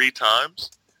season 3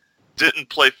 times. Didn't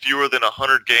play fewer than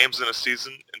 100 games in a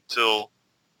season until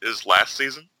his last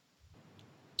season.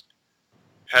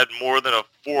 Had more than a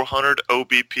 400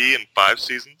 OBP in 5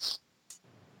 seasons.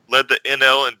 Led the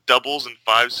NL in doubles in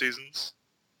 5 seasons.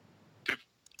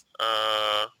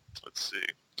 Let's see.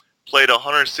 Played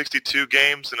 162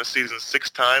 games in a season 6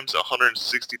 times,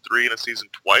 163 in a season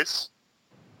twice.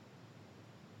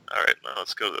 All right, now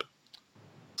let's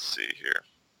see here.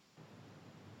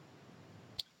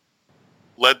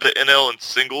 Led the NL in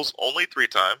singles only 3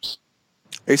 times.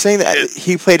 Are you saying that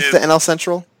he played for the NL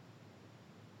Central?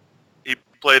 He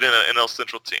played in an NL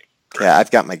Central team. Yeah,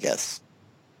 I've got my guess.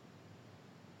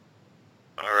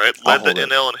 All right. I'll Led the hold it.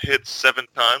 NL in hits 7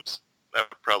 times. That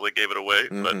probably gave it away.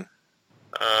 Mhm. But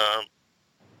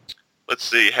let's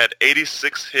see. Had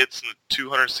 86 hits and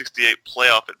 268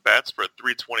 playoff at-bats for a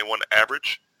 .321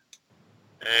 average.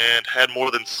 And had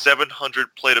more than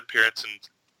 700 plate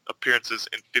appearances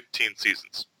in 15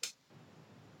 seasons.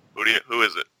 Who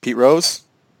is it? Pete Rose?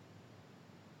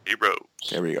 He Rose.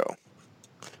 There we go.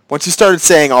 Once you started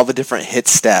saying all the different hit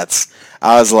stats,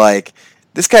 I was like,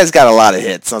 this guy's got a lot of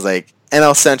hits. I was like,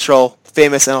 NL Central,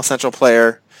 famous NL Central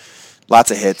player. lots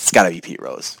of hits. It's got to be Pete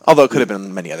Rose. Although it could have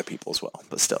been many other people as well.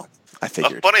 But still, I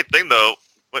figured. A funny thing, though,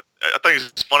 I think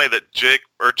it's funny that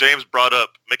James brought up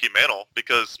Mickey Mantle,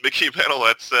 because Mickey Mantle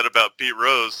had said about Pete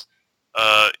Rose,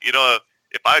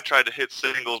 if I tried to hit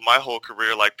singles my whole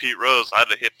career like Pete Rose, I'd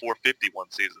have hit 450 one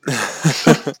season.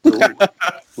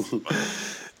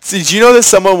 See, did you know that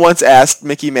someone once asked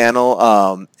Mickey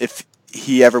Mantle if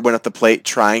he ever went up the plate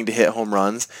trying to hit home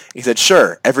runs? He said,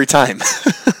 "Sure, every time."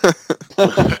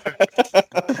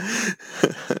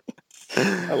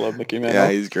 I love Mickey Mantle.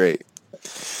 Yeah, he's great.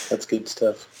 That's good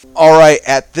stuff. All right,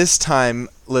 at this time,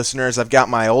 listeners, I've got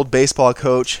my old baseball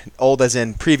coach, old as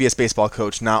in previous baseball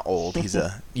coach, not old. He's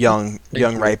a young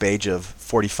ripe age of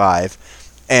 45.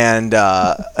 And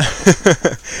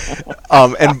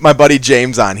and my buddy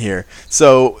James on here.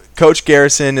 So Coach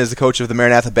Garrison is the coach of the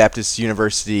Maranatha Baptist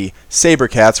University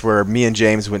SaberCats, where me and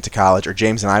James went to college, or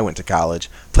James and I went to college.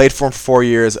 Played for him for 4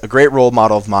 years, a great role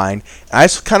model of mine. And I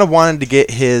just kind of wanted to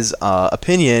get his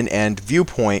opinion and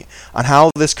viewpoint on how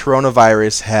this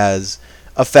coronavirus has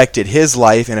affected his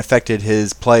life and affected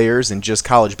his players and just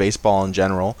college baseball in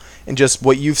general, and just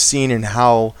what you've seen and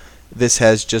how this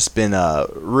has just been a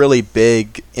really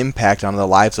big impact on the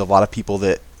lives of a lot of people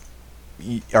that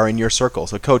are in your circle.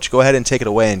 So, Coach, go ahead and take it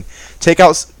away and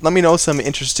let me know some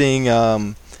interesting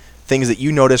things that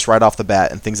you noticed right off the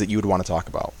bat and things that you would want to talk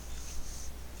about.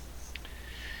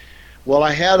 Well,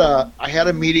 I had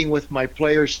a meeting with my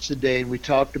players today, and we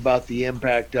talked about the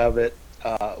impact of it.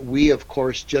 We, of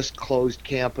course, just closed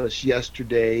campus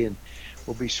yesterday, and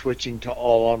we'll be switching to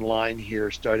all online here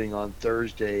starting on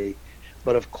Thursday.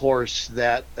 But of course,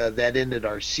 that ended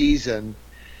our season.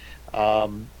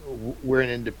 We're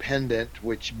an independent,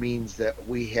 which means that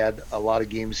we had a lot of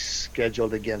games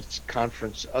scheduled against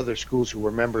other schools who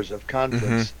were members of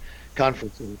conferences.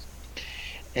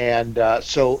 And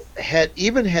so had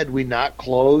we not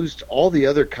closed, all the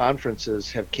other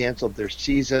conferences have canceled their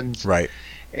seasons. Right.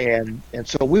 And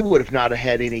so we would have not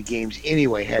had any games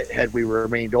anyway had we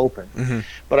remained open. Mm-hmm.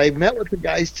 But I met with the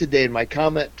guys today, and my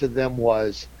comment to them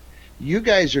was, you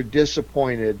guys are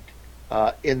disappointed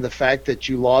in the fact that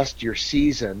you lost your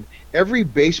season. Every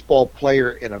baseball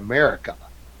player in America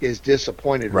is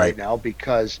disappointed right now,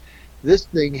 because this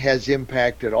thing has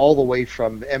impacted all the way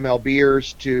from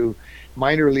MLBers to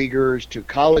minor leaguers to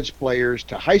college players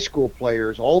to high school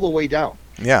players, all the way down.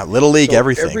 Yeah, Little League, so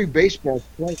everything. Every baseball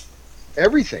player,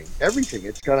 everything.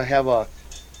 It's going to have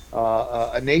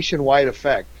a nationwide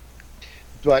effect.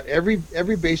 But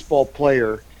every baseball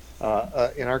player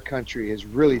in our country is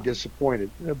really disappointed.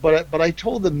 But I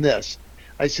told them this.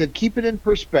 I said, keep it in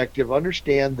perspective.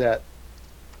 Understand that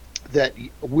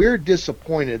we're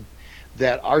disappointed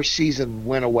that our season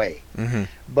went away. Mm-hmm.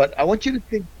 But I want you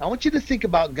to think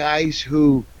about guys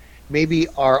who maybe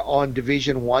are on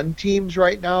Division I teams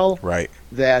right now. Right.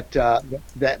 That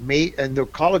may, and the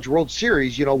College World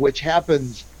Series, which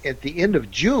happens at the end of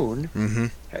June, Mm-hmm.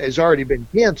 has already been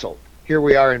canceled. Here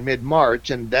we are in mid-March,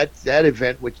 and that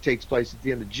event, which takes place at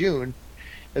the end of June,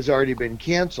 has already been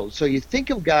canceled. So you think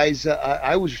of guys.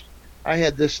 I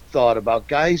had this thought about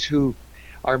guys who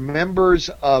are members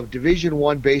of Division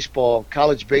I baseball,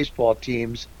 college baseball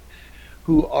teams,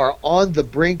 who are on the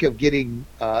brink of getting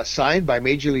signed by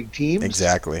major league teams.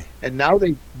 Exactly. And now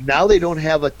they don't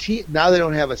have a team. Now they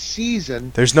don't have a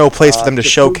season. There's no place for them to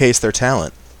showcase their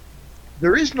talent.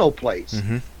 There is no place,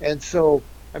 Mm-hmm. and so.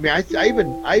 I mean,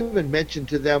 I even mentioned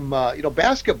to them,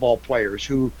 basketball players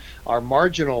who are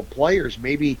marginal players.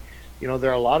 Maybe,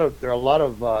 there are a lot of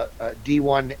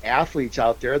D1 athletes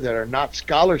out there that are not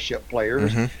scholarship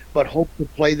players, Mm-hmm. but hope to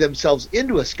play themselves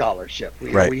into a scholarship.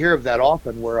 We hear of that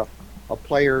often, where a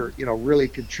player, really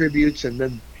contributes, and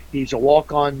then he's a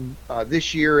walk-on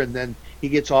this year, and then he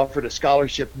gets offered a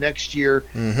scholarship next year.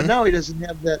 Mm-hmm. But now he doesn't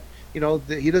have that.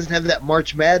 He doesn't have that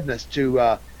March Madness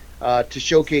to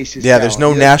showcase his talent. There's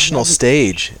no national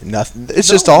stage. Nothing. It's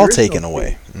just all taken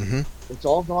away. Mm-hmm. It's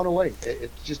all gone away.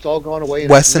 It's just all gone away.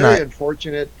 And Wes it's very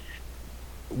unfortunate.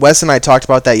 Wes and I talked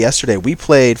about that yesterday. We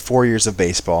played 4 years of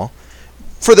baseball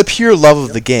for the pure love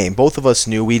of the game. Both of us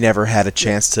knew we never had a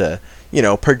chance to,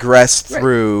 progress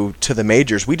through to the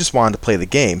majors. We just wanted to play the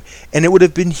game. And it would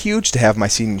have been huge to have my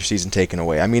senior season taken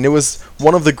away. I mean, it was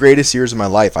one of the greatest years of my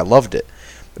life. I loved it.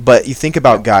 But you think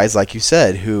about guys, like you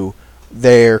said, who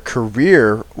their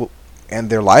career and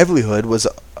their livelihood was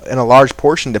in a large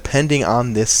portion depending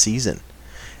on this season.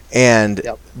 And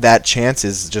that chance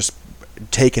is just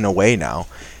taken away now,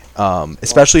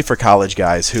 especially for college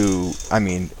guys who,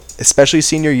 especially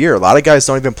senior year. A lot of guys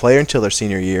don't even play until their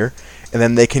senior year, and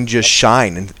then they can just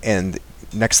shine. And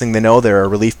next thing they know, they're a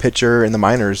relief pitcher in the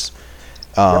minors.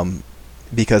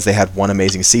 because they had one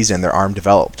amazing season and their arm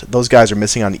developed. Those guys are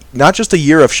missing on not just a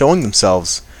year of showing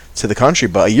themselves to the country,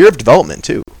 but a year of development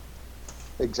too.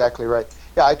 Exactly right.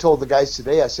 Yeah, I told the guys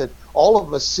today, I said, all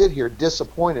of us sit here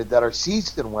disappointed that our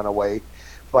season went away,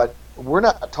 but we're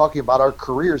not talking about our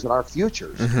careers and our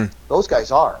futures. Mm-hmm. Those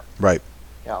guys are. Right.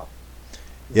 Yeah.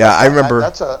 Yeah, I remember.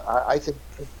 I think,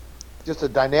 just a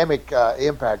dynamic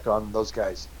impact on those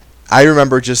guys. I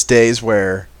remember just days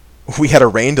where we had a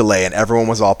rain delay and everyone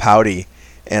was all pouty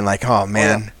and like, oh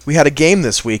man, we had a game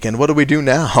this weekend. What do we do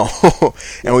now?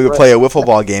 And we would play a wiffle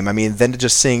ball game. I mean, then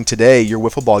just seeing today, your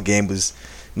wiffle ball game was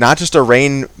not just a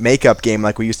rain makeup game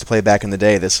like we used to play back in the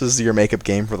day. This was your makeup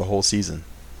game for the whole season.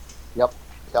 Yep.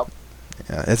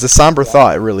 Yeah, it's a somber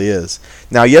thought. It really is.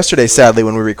 Now, yesterday, sadly,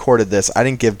 when we recorded this, I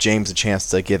didn't give James a chance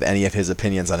to give any of his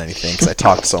opinions on anything because I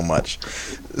talked so much.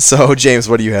 So, James,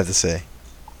 what do you have to say?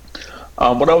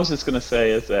 What I was just going to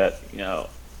say is that,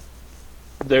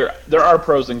 there are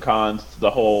pros and cons to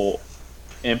the whole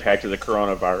impact of the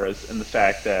coronavirus, and the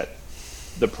fact that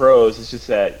the pros is just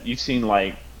that you've seen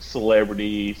like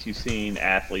celebrities, you've seen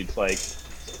athletes like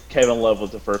Kevin Love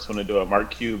was the first one to do it,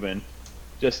 Mark Cuban,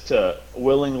 just to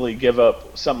willingly give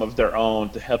up some of their own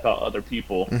to help out other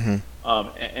people.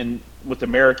 Mm-hmm. And with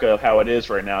America, how it is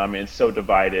right now, I mean, it's so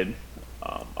divided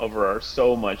over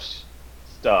so much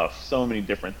stuff, so many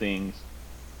different things.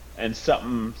 And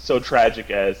something so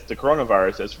tragic as the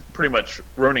coronavirus that's pretty much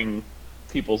ruining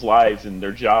people's lives and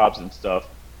their jobs and stuff,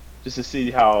 just to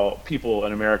see how people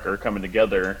in America are coming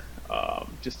together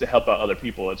just to help out other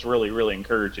people. It's really, really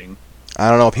encouraging. I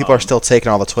don't know. People are still taking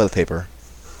all the toilet paper.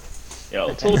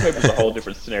 Toilet paper is a whole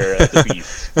different scenario. That's a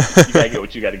beast. You got to get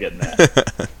what you got to get in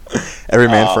that. Every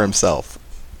man for himself.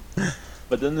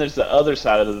 But then there's the other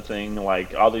side of the thing,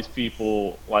 like all these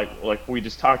people, like we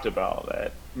just talked about,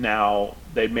 that now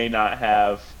they may not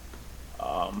have,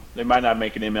 they might not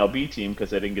make an MLB team because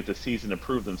they didn't get the season to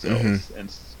prove themselves, Mm-hmm.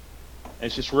 and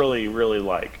it's just really, really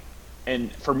like,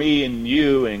 and for me and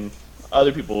you and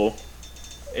other people,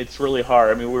 it's really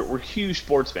hard. I mean, we're huge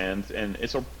sports fans, and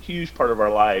it's a huge part of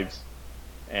our lives,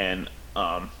 and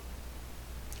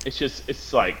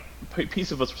it's like a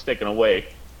piece of us was taken away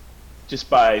just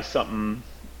by something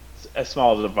as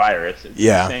small as a virus. It's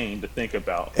insane to think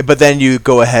about. But then you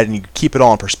go ahead and you keep it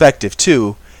all in perspective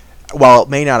too. While it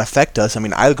may not affect us, I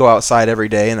mean, I go outside every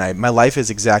day, and my life is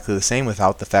exactly the same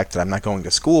without the fact that I'm not going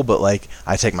to school. But like,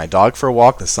 I take my dog for a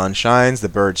walk, the sun shines, the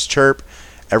birds chirp,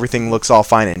 everything looks all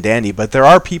fine and dandy. But there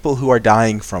are people who are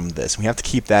dying from this. We have to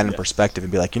keep that in perspective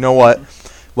and be like, you know what?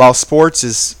 While sports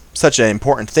is such an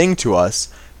important thing to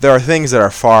us, there are things that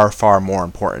are far, far more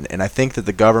important. And I think that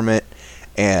the government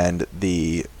and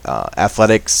the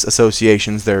athletics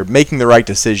associations, they're making the right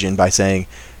decision by saying,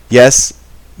 yes,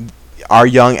 our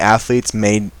young athletes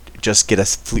may just get a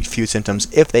few symptoms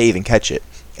if they even catch it,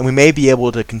 and we may be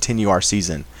able to continue our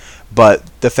season. But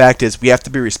the fact is, we have to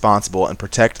be responsible and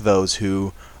protect those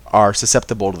who are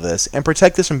susceptible to this, and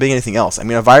protect this from being anything else. I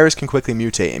mean, a virus can quickly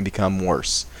mutate and become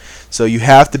worse. So you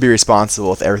have to be responsible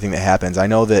with everything that happens. I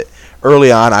know that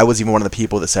early on, I was even one of the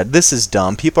people that said, this is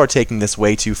dumb. People are taking this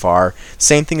way too far.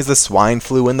 Same thing as the swine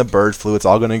flu and the bird flu. It's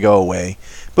all going to go away.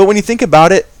 But when you think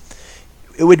about it,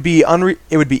 it would be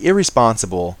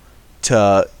irresponsible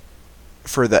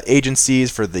for the agencies,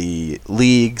 for the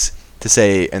leagues to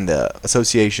say, and the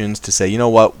associations to say, you know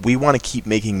what, we want to keep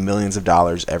making millions of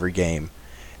dollars every game,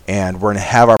 and we're going to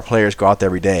have our players go out there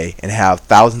every day and have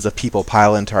thousands of people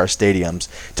pile into our stadiums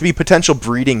to be potential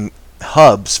breeding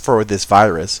hubs for this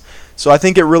virus. So I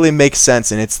think it really makes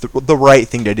sense, and it's the right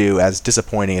thing to do, as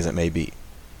disappointing as it may be.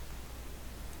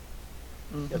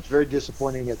 It's very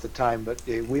disappointing at the time, but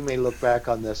we may look back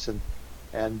on this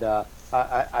and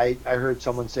I heard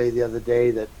someone say the other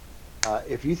day that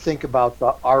if you think about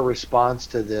our response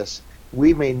to this,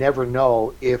 we may never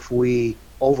know if we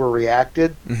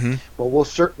overreacted, but we'll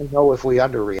certainly know if we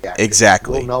underreacted.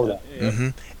 Exactly. We'll know that.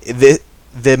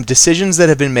 Mm-hmm. The decisions that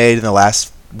have been made in the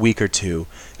last week or two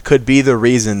could be the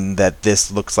reason that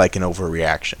this looks like an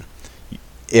overreaction.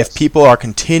 If people are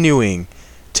continuing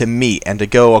to meet and to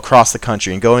go across the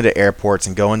country and go into airports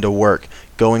and go into work,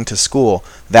 going to school,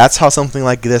 that's how something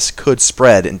like this could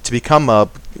spread and to become a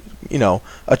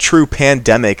true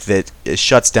pandemic that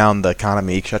shuts down the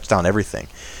economy, shuts down everything.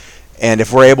 And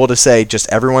if we're able to say,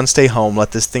 just everyone stay home,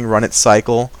 let this thing run its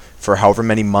cycle for however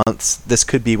many months, this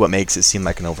could be what makes it seem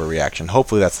like an overreaction.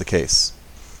 Hopefully that's the case.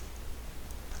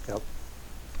 Yep.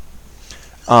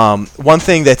 One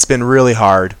thing that's been really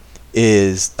hard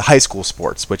is high school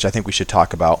sports, which I think we should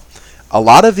talk about. A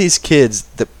lot of these kids,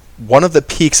 one of the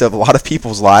peaks of a lot of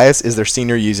people's lives is their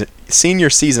senior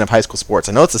season of high school sports.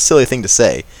 I know it's a silly thing to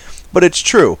say, but it's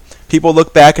true. People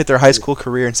look back at their high school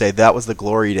career and say that was the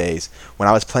glory days when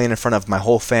I was playing in front of my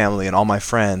whole family and all my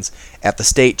friends at the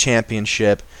state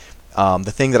championship.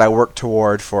 The thing that I worked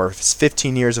toward for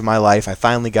 15 years of my life, I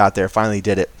finally got there, finally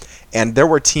did it. And there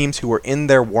were teams who were in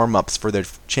their warm-ups for their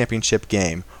championship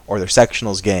game or their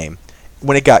sectionals game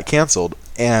when it got canceled.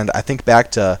 And I think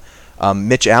back to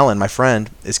Mitch Allen, my friend,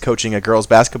 is coaching a girls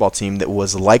basketball team that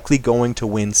was likely going to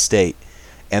win state,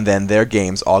 and then their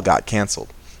games all got canceled.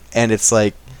 And it's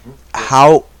like,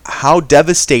 how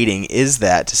devastating is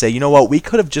that to say, you know what, we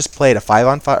could have just played a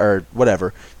 5-on-5 or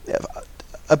whatever,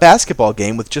 a basketball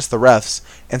game with just the refs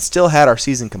and still had our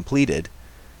season completed.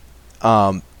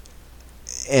 And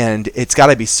it's got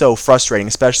to be so frustrating,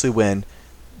 especially when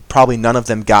probably none of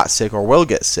them got sick or will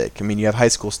get sick. I mean, you have high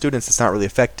school students it's not really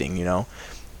affecting, you know.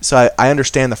 So I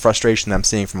understand the frustration that I'm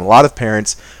seeing from a lot of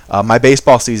parents. My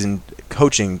baseball season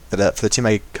coaching for the team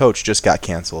I coach just got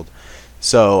canceled.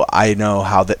 So I know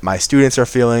how that my students are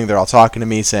feeling. They're all talking to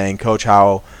me saying, Coach,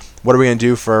 what are we going to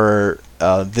do for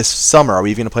this summer? Are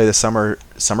we even going to play this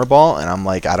summer ball? And I'm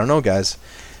like, I don't know, guys.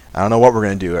 I don't know what we're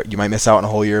going to do. You might miss out on a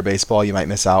whole year of baseball. You might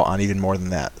miss out on even more than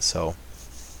that. So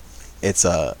it's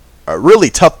a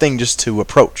really tough thing just to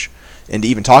approach and to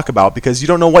even talk about because you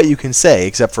don't know what you can say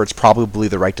except for it's probably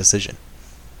the right decision.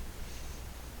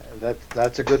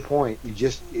 That's a good point.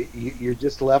 You're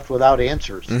just left without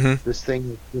answers. Mm-hmm. This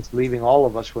thing is just leaving all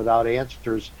of us without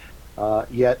answers.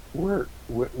 Yet we're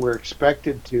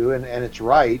expected to, and it's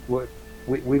right.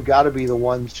 We've got to be the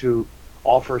ones who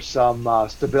offer some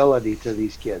stability to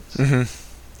these kids.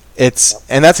 Mm-hmm.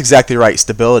 And that's exactly right,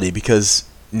 stability, because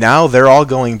now they're all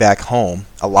going back home.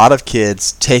 A lot of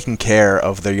kids taking care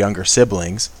of their younger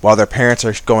siblings while their parents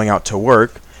are going out to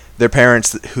work. Their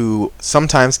parents who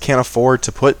sometimes can't afford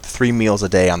to put 3 meals a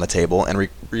day on the table and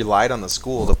relied on the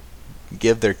school to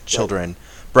give their children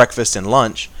breakfast and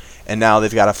lunch, and now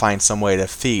they've got to find some way to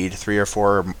feed 3 or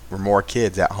 4 or more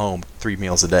kids at home 3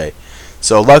 meals a day.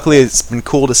 So luckily it's been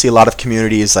cool to see a lot of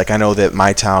communities, like I know that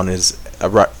my town is a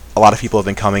lot of people have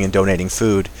been coming and donating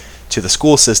food to the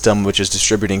school system, which is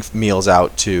distributing meals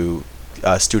out to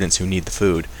students who need the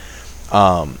food.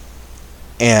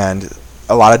 And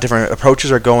a lot of different approaches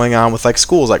are going on with like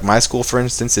schools. Like my school, for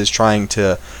instance, is trying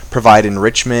to provide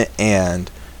enrichment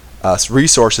and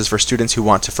resources for students who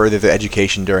want to further their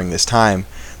education during this time,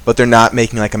 but they're not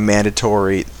making like a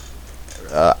mandatory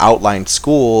outlined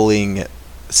schooling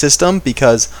system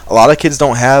because a lot of kids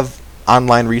don't have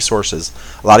online resources.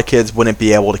 A lot of kids wouldn't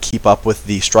be able to keep up with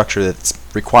the structure that's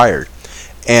required.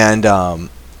 And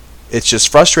it's just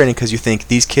frustrating because you think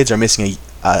these kids are missing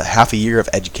a half a year of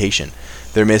education.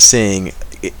 They're missing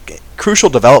crucial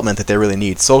development that they really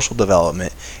need, social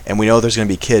development, and we know there's going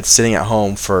to be kids sitting at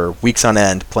home for weeks on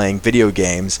end playing video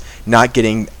games, not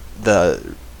getting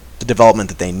the development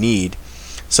that they need.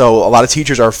 So a lot of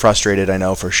teachers are frustrated, I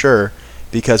know for sure,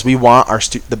 because we want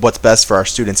what's best for our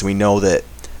students, and we know that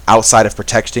outside of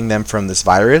protecting them from this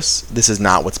virus, this is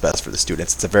not what's best for the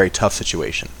students. It's a very tough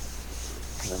situation.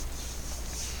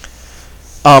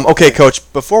 Okay,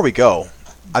 Coach, before we go,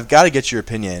 I've got to get your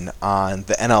opinion on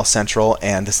the NL Central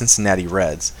and the Cincinnati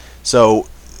Reds. So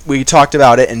we talked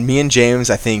about it, and me and James,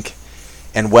 I think,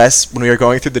 and Wes, when we were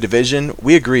going through the division,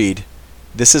 we agreed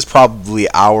this is probably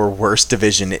our worst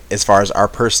division as far as our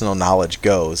personal knowledge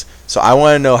goes. So I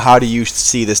want to know, how do you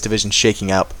see this division shaking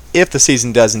up if the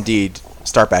season does indeed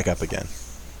start back up again?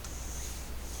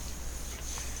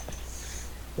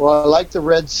 Well, I like the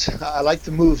Reds. I like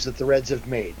the moves that the Reds have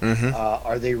made. Mm-hmm.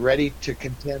 Are they ready to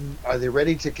contend? Are they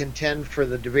ready to contend for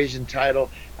the division title?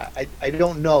 I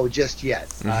don't know just yet.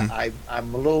 Mm-hmm.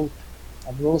 I'm a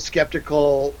little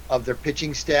skeptical of their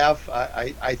pitching staff.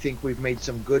 I think we've made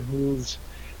some good moves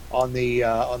on the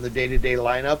day-to-day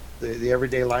lineup, the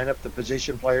everyday lineup, the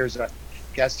position players.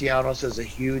 Castellanos is a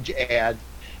huge add.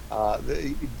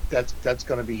 That's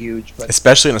going to be huge, but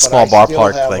especially in a small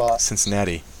ballpark like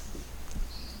Cincinnati.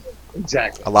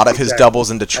 Exactly. A lot of his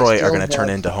doubles in Detroit are going to turn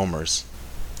into homers.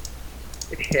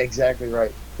 Exactly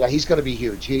right. Yeah, he's going to be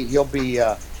huge. He'll be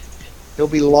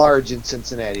large in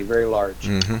Cincinnati, very large.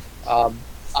 Mm-hmm.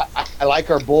 I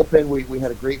like our bullpen. We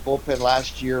had a great bullpen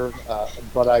last year,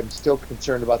 but I'm still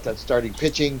concerned about that starting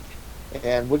pitching,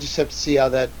 and we'll just have to see how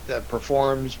that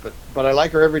performs. But I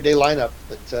like our everyday lineup.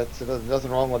 There's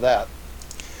nothing wrong with that.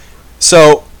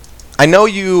 So I know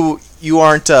you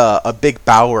aren't a big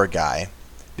Bauer guy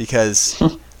because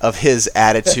of his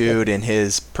attitude and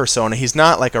his persona. He's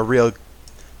not like a real,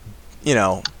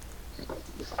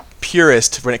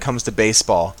 purist when it comes to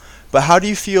baseball. But how do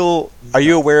you feel? Are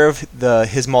you aware of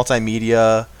his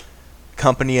multimedia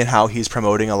company and how he's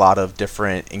promoting a lot of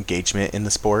different engagement in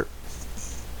the sport?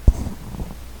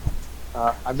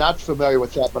 I'm not familiar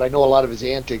with that, but I know a lot of his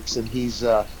antics, and he's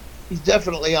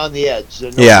definitely on the edge.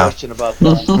 There's no Yeah. question about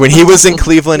that. When he was in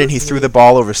Cleveland and he threw the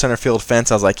ball over center field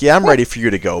fence, I was like, yeah, I'm ready for you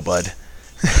to go, bud.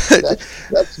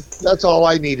 That's all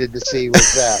I needed to see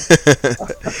was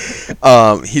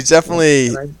that. He's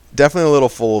definitely a little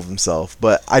full of himself,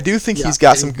 but I do think he's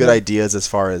got some good ideas as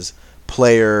far as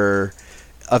player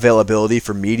availability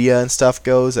for media and stuff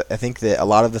goes. I think that a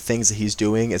lot of the things that he's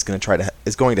doing is going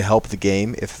to help the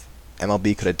game if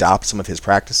MLB could adopt some of his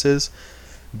practices.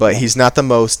 But he's not the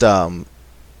most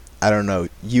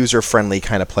user friendly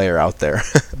kind of player out there.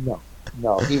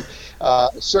 No. He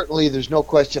certainly, there's no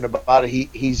question about it.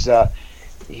 He's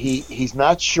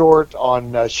not short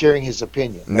on sharing his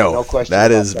opinion. No question.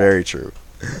 That is very true.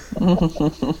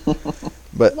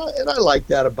 But and I like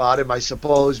that about him, I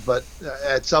suppose. But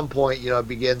at some point, it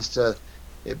begins to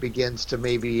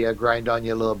maybe grind on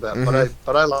you a little bit. Mm-hmm.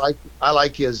 But I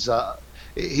like his.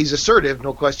 He's assertive,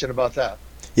 no question about that.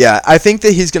 Yeah, I think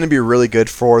that he's going to be really good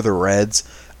for the Reds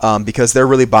because they're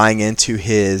really buying into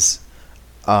his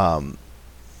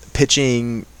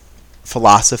pitching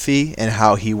philosophy and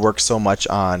how he works so much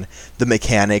on the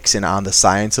mechanics and on the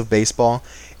science of baseball.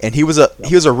 And he was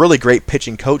a really great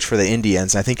pitching coach for the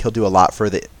Indians. I think he'll do a lot for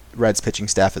the Reds pitching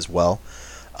staff as well.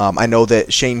 I know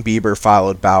that Shane Bieber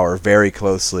followed Bauer very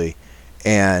closely,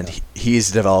 and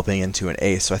he's developing into an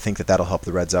ace. So I think that that'll help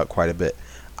the Reds out quite a bit.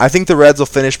 I think the Reds will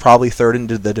finish probably third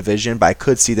into the division, but I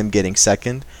could see them getting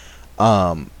second.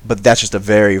 But that's just a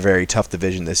very, very tough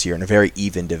division this year and a very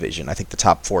even division. I think the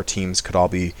top 4 teams could all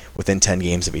be within 10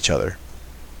 games of each other.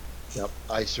 Yep,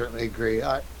 I certainly agree.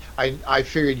 I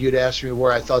figured you'd ask me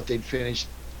where I thought they'd finish,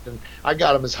 and I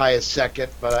got them as high as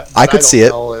second. But I could see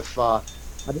it.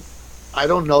 I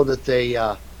don't know that they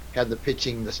had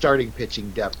the starting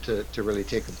pitching depth to really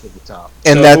take them to the top.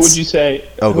 And so that's. Who would you say?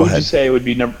 Oh, who would you say would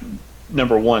be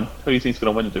number one? Who do you think is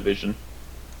going to win the division?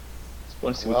 I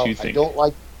want to see what you think. I don't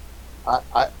like.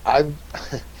 I'm.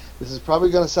 This is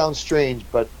probably going to sound strange,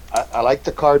 but I like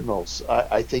the Cardinals.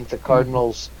 I think the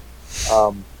Cardinals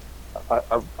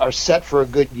are set for a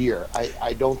good year.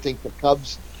 I don't think the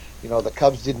Cubs. The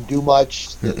Cubs didn't do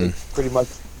much. They pretty much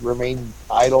remained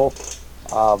idle.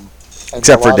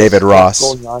 Except for David Ross.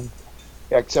 Going on,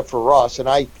 except for Ross, and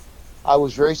I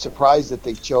was very surprised that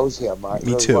they chose him.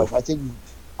 Me too.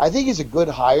 I think he's a good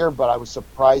hire, but I was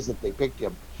surprised that they picked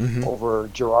him over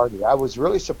Girardi. I was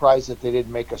really surprised that they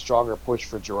didn't make a stronger push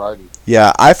for Girardi.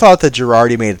 Yeah, I thought that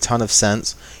Girardi made a ton of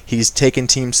sense. He's taken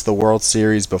teams to the World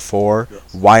Series before. Yes.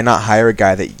 Why not hire a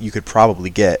guy that you could probably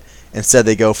get? Instead,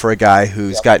 they go for a guy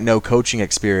who's got no coaching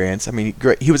experience. I mean,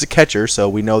 he was a catcher, so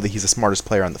we know that he's the smartest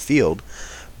player on the field.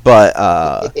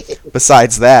 But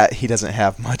besides that, he doesn't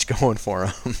have much going for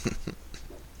him.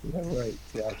 Right.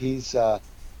 Yeah, he's.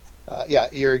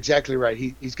 You're exactly right.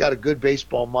 He's got a good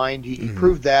baseball mind. He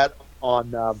proved that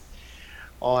on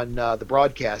the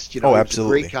broadcast.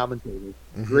 Absolutely. Great commentator.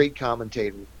 Great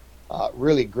commentator.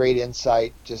 Really great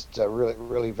insight. Just really,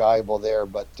 really valuable there.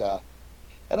 But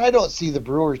and I don't see the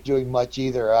Brewers doing much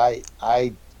either. I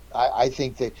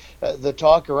think that the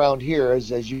talk around here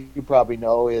is, as you probably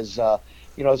know, is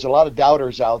there's a lot of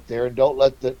doubters out there, and don't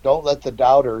let the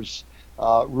doubters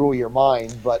rule your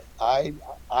mind. But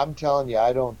I'm telling you,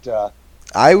 I don't.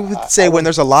 I would say when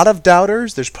there's a lot of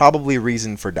doubters, there's probably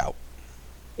reason for doubt.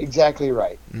 Exactly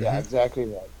right. Yeah, exactly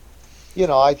right.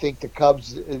 I think the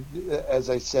Cubs, as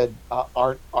I said,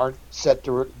 aren't set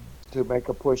to make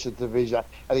a push at the division.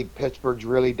 I think Pittsburgh's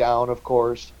really down, of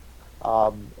course,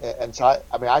 and so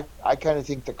I kind of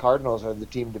think the Cardinals are the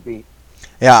team to beat.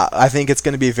 Yeah, I think it's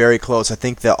going to be very close. I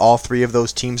think that all 3 of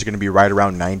those teams are going to be right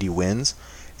around 90 wins.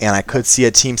 And I could see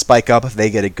a team spike up if they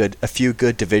get a few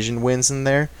good division wins in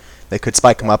there. They could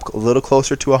spike them up a little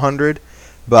closer to 100,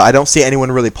 but I don't see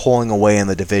anyone really pulling away in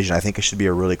the division. I think it should be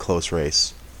a really close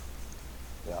race.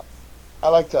 Yeah, I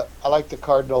like the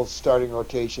Cardinals starting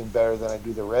rotation better than I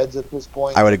do the Reds at this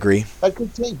point. I would agree. That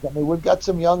could change. I mean, we've got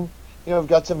some young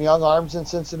arms in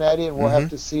Cincinnati, and we'll have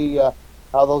to see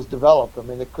how those develop. I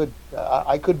mean, it could.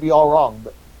 I could be all wrong,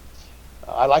 but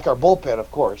I like our bullpen, of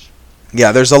course.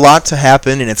 Yeah, there's a lot to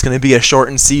happen, and it's going to be a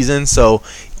shortened season, so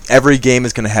every game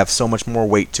is going to have so much more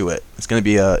weight to it. It's going to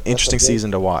be an interesting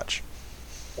season to watch.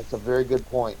 That's a very good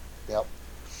point. Yep.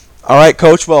 All right,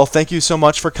 Coach. Well, thank you so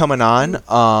much for coming on.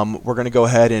 We're going to go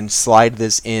ahead and slide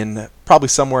this in probably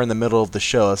somewhere in the middle of the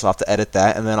show, so I'll have to edit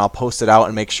that, and then I'll post it out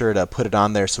and make sure to put it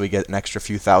on there so we get an extra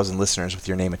few thousand listeners with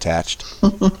your name attached.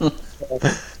 Right.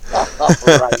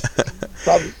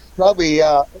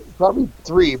 Probably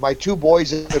 3. My 2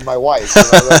 boys and my wife.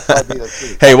 That's probably the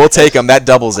 3. Hey, we'll take them. That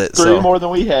doubles it. 3 more than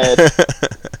we had.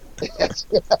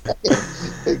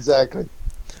 Exactly.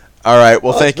 All right.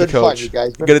 Well, Oh, thank you, it's been Coach. fun, you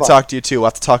guys. Been Good to fun. talk to you, too. We'll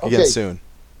have to talk again Okay. soon.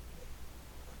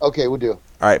 Okay, we'll do. All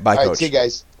right. Bye, All right, Coach. see you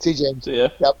guys. See you, James. See ya.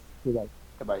 Yep. See you guys.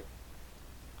 Bye-bye.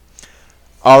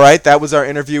 All right. That was our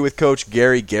interview with Coach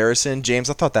Gary Garrison. James,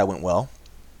 I thought that went well.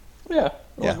 Yeah.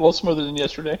 A little smoother than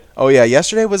yesterday. Oh, yeah.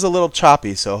 Yesterday was a little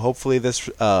choppy, so hopefully this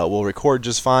will record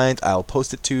just fine. I'll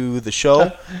post it to the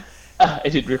show. I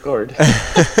did record.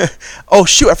 Oh,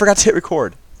 shoot. I forgot to hit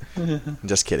record.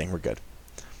 Just kidding. We're good.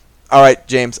 All right,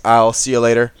 James. I'll see you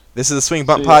later. This is the Swing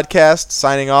Bump See ya. Podcast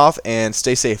signing off, and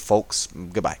stay safe, folks.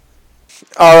 Goodbye.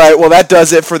 All right, well, that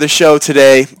does it for the show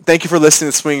today. Thank you for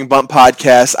listening to the Swing and Bump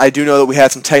Podcast. I do know that we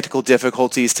had some technical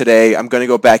difficulties today. I'm going to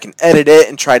go back and edit it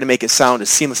and try to make it sound as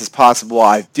seamless as possible.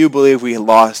 I do believe we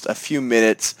lost a few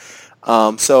minutes,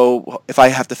 so if I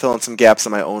have to fill in some gaps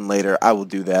on my own later, I will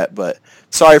do that. But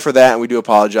sorry for that, and we do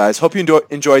apologize. Hope you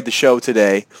enjoyed the show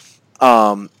today.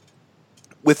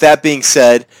 With that being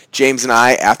said, James and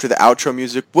I, after the outro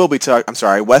music, will be talking. I'm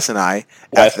sorry, Wes and I,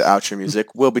 after the outro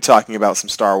music, will be talking about some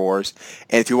Star Wars.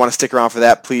 And if you want to stick around for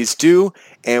that, please do.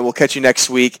 And we'll catch you next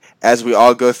week as we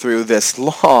all go through this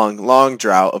long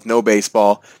drought of no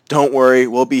baseball. Don't worry,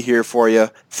 we'll be here for you,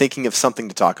 thinking of something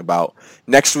to talk about.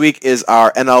 Next week is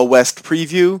our NL West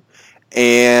preview,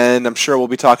 and I'm sure we'll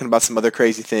be talking about some other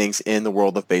crazy things in the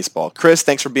world of baseball. Chris,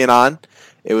 thanks for being on.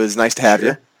 It was nice to have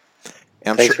you.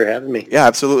 And Thanks for having me. Yeah,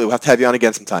 absolutely. We'll have to have you on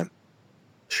again sometime.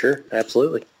 Sure,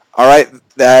 absolutely. All right,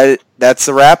 that's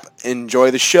a wrap.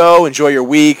 Enjoy the show. Enjoy your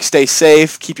week. Stay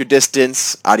safe. Keep your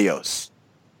distance. Adios.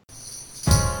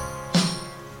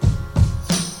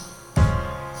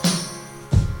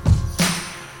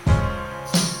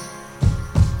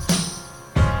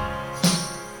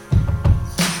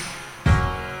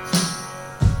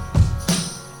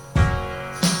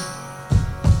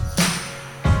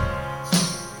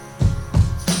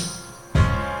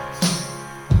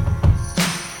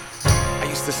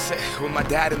 With my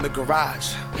dad in the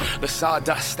garage, the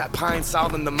sawdust, that pine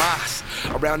sol in the moss.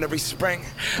 Around every spring,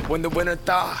 when the winter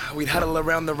thaw, we'd huddle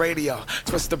around the radio,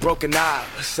 twist the broken knob.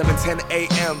 7:10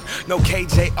 a.m., no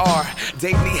KJR.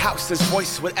 Dave Niehouse's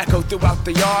voice would echo throughout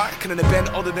the yard. Couldn't have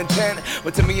been older than 10,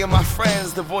 but to me and my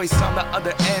friends, the voice on the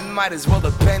other end might as well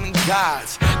have been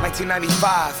God's.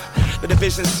 1995. The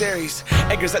division series,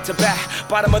 Eggers at to bat,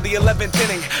 bottom of the 11th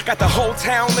inning, got the whole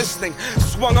town listening,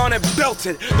 swung on and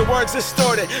belted, the words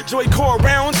distorted, Joey Core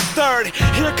rounds third,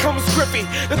 here comes Griffey,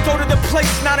 the throw to the place,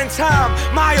 not in time,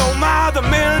 my oh my, the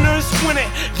Mariners win it,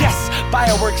 yes,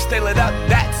 fireworks, they lit up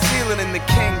that ceiling in the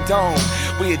Kingdom,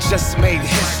 we had just made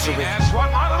history.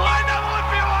 Swung on the line, down the left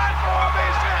field line for a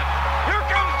base hit, here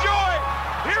comes Joy,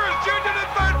 here is Junior to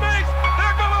third base,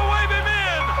 they're gonna wave him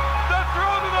in, the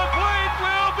throw to the plate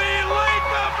will be late.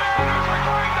 The Mariners are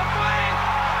going to play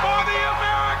for the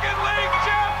American League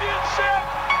Championship.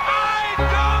 I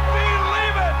don't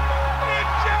believe it. It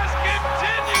just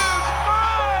continues.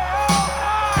 My,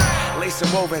 oh my. Lace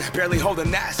and woven, barely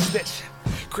holding that stitch.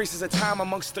 Creases of time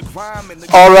amongst the grime and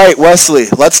the... All right, Wesley,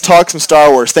 let's talk some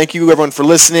Star Wars. Thank you, everyone, for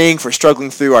listening, for struggling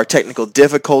through our technical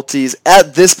difficulties.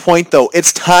 At this point, though,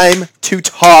 it's time to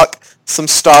talk some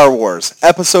Star Wars.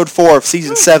 Episode 4 of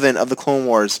Season 7 of The Clone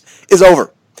Wars is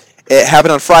over. It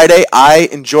happened on Friday. I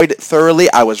enjoyed it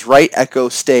thoroughly. I was right. Echo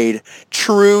stayed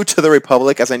true to the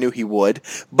Republic, as I knew he would.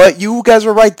 But you guys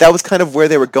were right. That was kind of where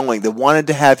they were going. They wanted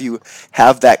to have you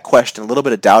have that question, a little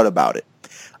bit of doubt about it.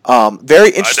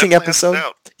 Very interesting definitely had episode.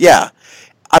 doubt. Yeah.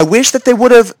 I wish that they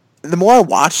would have, the more I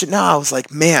watched it now, I was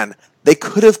like, man, they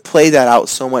could have played that out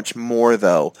so much more,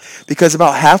 though. Because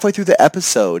about halfway through the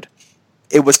episode,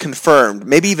 it was confirmed,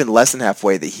 maybe even less than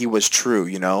halfway, that he was true,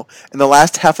 you know? And the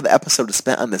last half of the episode was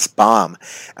spent on this bomb.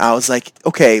 And I was like,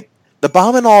 okay, the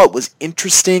bomb and all, it was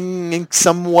interesting and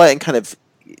somewhat and kind of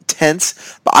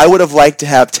tense, but I would have liked to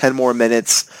have 10 more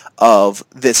minutes of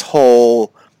this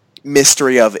whole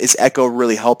mystery of, is Echo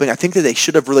really helping? I think that they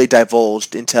should have really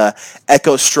divulged into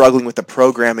Echo struggling with the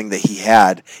programming that he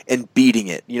had and beating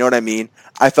it. You know what I mean?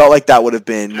 I felt like that would have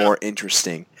been more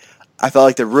interesting. I felt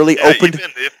like they really opened...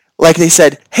 Even if, Like they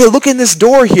said, hey, look in this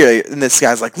door here. And this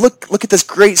guy's like, look at this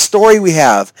great story we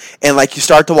have. And like you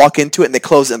start to walk into it and they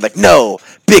close it and like, no,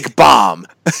 big bomb.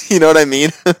 You know what I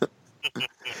mean?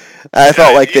 I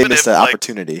felt like they even missed if, an like-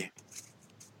 opportunity.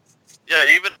 yeah,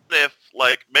 even if,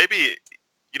 like, maybe,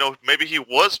 you know, maybe he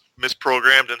was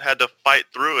misprogrammed and had to fight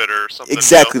through it or something.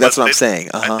 Exactly, you know, that's but what I'm they- saying.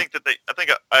 I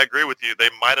think I agree with you. They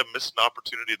might have missed an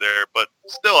opportunity there, but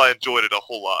still I enjoyed it a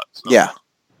whole lot. So. Yeah.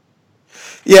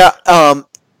 Yeah,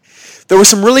 there were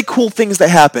some really cool things that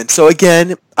happened. So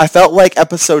again, I felt like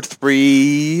episode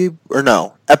 2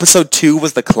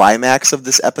 was the climax of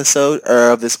this episode,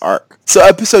 or of this arc. So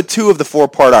episode 2 of the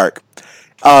 4-part arc.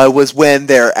 was when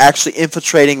they're actually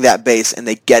infiltrating that base and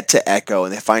they get to Echo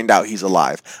and they find out he's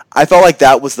alive. I felt like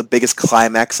that was the biggest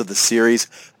climax of the series.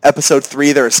 Episode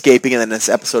 3, they're escaping, and then this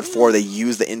episode 4, they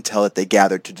use the intel that they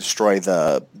gathered to destroy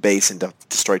the base and to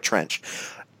destroy Trench.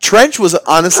 Trench was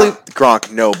honestly,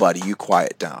 Gronk, nobody, you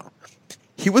quiet down.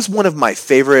 He was one of my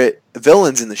favorite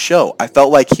villains in the show. I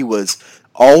felt like he was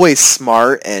always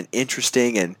smart and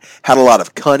interesting and had a lot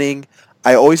of cunning.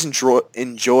 I always enjoyed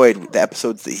the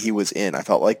episodes that he was in. I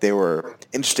felt like they were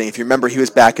interesting. If you remember, he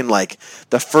was back in like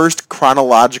the first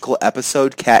chronological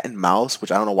episode, Cat and Mouse,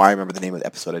 which I don't know why I remember the name of the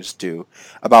episode, I just do,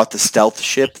 about the stealth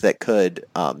ship that could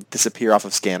disappear off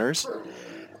of scanners.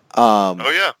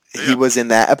 He was in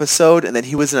that episode, and then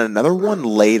he was in another one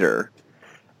later.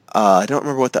 I don't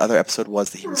remember what the other episode was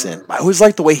that he was in. I always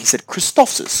liked the way he said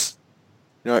Christophsis.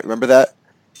 You know, remember that?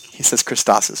 He says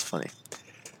Christophsis, funny.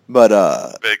 But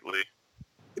vaguely.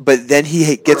 But then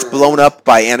he gets blown up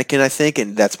by Anakin, I think,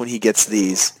 and that's when he gets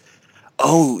these.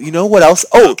 Oh, you know what else?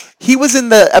 Oh, he was in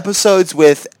the episodes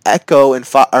with Echo and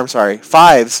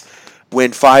Fives,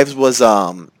 when Fives was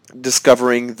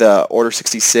discovering the Order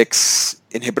 66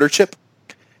 inhibitor chip.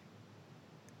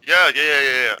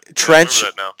 Yeah.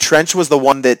 Trench was the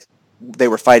one that they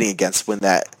were fighting against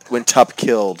when Tup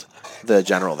killed the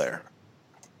general there.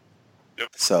 Yep.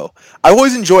 So I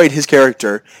always enjoyed his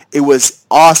character. It was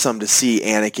awesome to see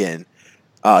Anakin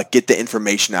get the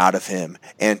information out of him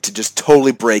and to just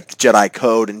totally break Jedi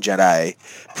code and Jedi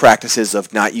practices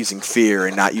of not using fear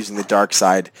and not using the dark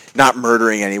side, not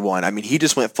murdering anyone. I mean, he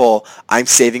just went full, I'm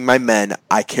saving my men.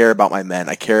 I care about my men.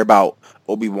 I care about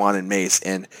Obi-Wan and Mace.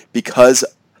 And because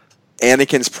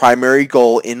Anakin's primary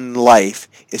goal in life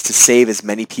is to save as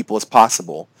many people as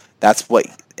possible, that's what,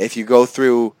 if you go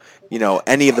through, you know,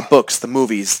 any of the books, the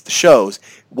movies, the shows,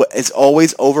 what is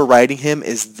always overriding him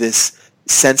is this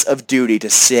sense of duty to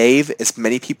save as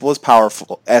many people as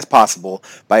possible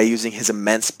by using his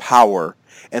immense power,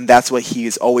 and that's what he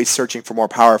is always searching for more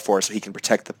power for, so he can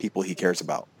protect the people he cares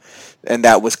about. And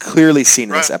that was clearly seen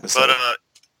in this episode. But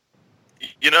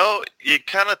you know, you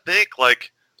kind of think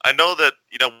like, I know that,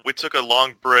 you know, we took a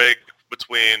long break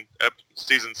between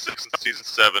season 6 and season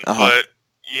 7, but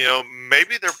you know,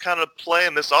 maybe they're kind of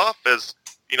playing this off as,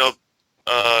 you know,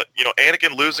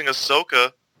 Anakin losing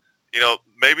Ahsoka. You know,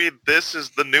 maybe this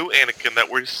is the new Anakin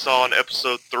that we saw in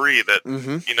episode 3 that,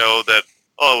 you know, that,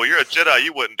 oh, well, you're a Jedi,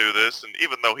 you wouldn't do this. And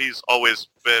even though he's always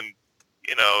been,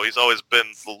 you know,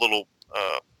 the little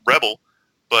rebel,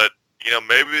 but, you know,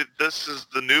 maybe this is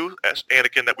the new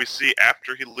Anakin that we see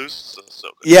after he loses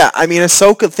Ahsoka. Yeah, I mean,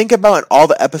 Ahsoka, think about all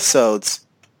the episodes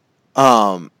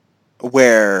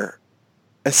where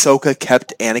Ahsoka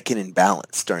kept Anakin in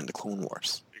balance during the Clone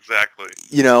Wars. Exactly.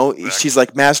 You know, she's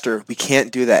like, Master, we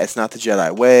can't do that. It's not the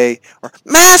Jedi way. Or,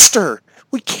 Master,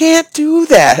 we can't do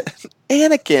that.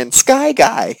 Anakin, Sky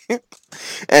Guy.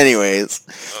 Anyways.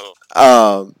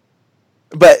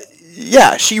 But,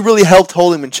 yeah, she really helped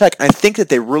hold him in check. And I think that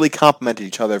they really complemented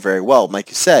each other very well. Like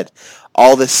you said,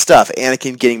 all this stuff,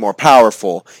 Anakin getting more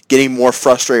powerful, getting more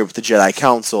frustrated with the Jedi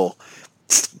Council,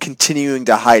 continuing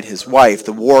to hide his wife,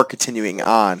 the war continuing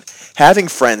on, having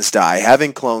friends die,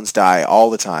 having clones die all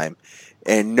the time,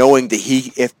 and knowing that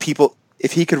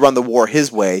if he could run the war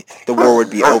his way, the war would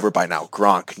be over by now.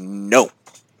 Gronk, no,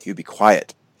 he would be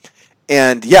quiet.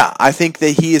 And yeah, I think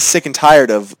that he is sick and tired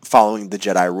of following the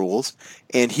Jedi rules,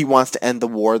 and he wants to end the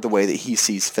war the way that he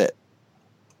sees fit.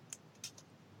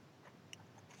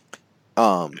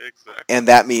 Exactly. And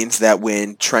that means that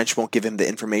when Trench won't give him the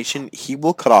information, he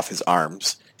will cut off his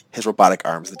arms, his robotic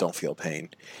arms that don't feel pain.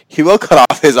 He will cut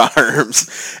off his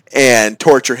arms and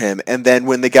torture him. And then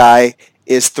when the guy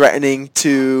is threatening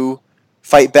to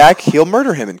fight back, he'll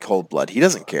murder him in cold blood. He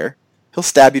doesn't care. He'll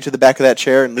stab you to the back of that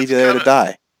chair and leave you there to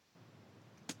die.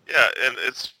 Yeah, and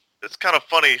it's kind of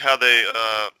funny how they,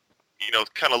 you know,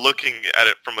 kind of looking at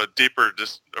it from a deeper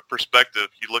perspective.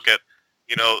 You look at,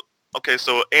 you know, okay,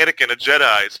 so Anakin, a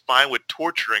Jedi, is fine with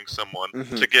torturing someone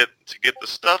to get the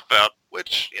stuff out,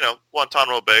 which, you know,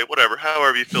 Guantanamo Bay, whatever,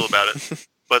 however you feel about it.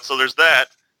 But so there's that.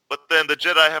 But then the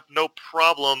Jedi have no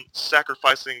problem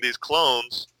sacrificing these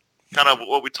clones, kind of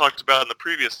what we talked about in the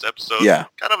previous episode. Yeah.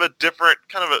 Kind of a different,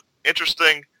 kind of an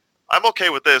interesting. I'm okay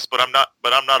with this, but I'm not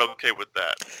okay with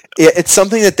that. It's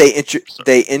something that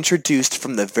they introduced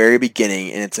from the very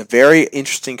beginning, and it's a very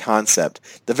interesting concept.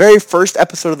 The very first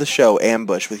episode of the show,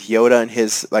 Ambush, with Yoda and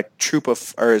his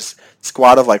his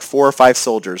squad of 4 or 5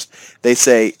 soldiers, they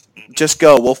say, "Just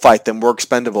go, we'll fight them. We're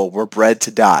expendable. We're bred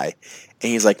to die."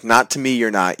 And he's like, "Not to me,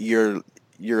 you're not. You're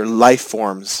life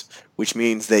forms, which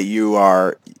means that you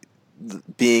are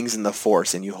beings in the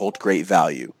Force, and you hold great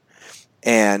value."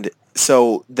 And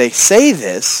so they say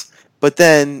this, but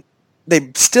then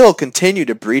they still continue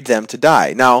to breed them to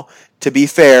die. Now, to be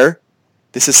fair,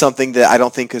 this is something that I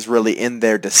don't think is really in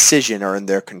their decision or in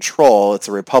their control. It's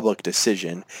a Republic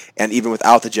decision, and even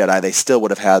without the Jedi, they still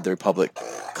would have had the Republic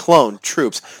clone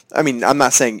troops. I mean, I'm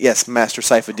not saying, yes, Master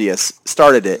Sifo Dyas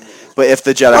started it, but if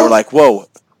the Jedi were like, whoa,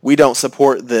 we don't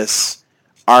support this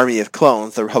army of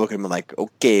clones, the Republic would have been like,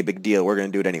 okay, big deal, we're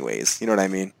going to do it anyways. You know what I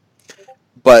mean?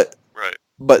 But Right.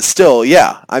 But still,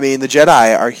 yeah, I mean, the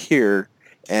Jedi are here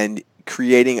and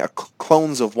creating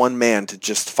clones of one man to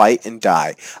just fight and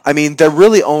die. I mean, they're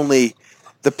really only,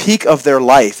 the peak of their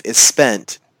life is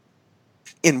spent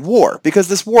in war, because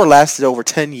this war lasted over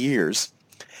 10 years,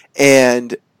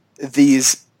 and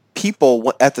these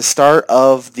people, at the start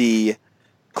of the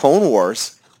Clone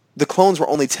Wars, the clones were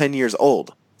only 10 years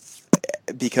old,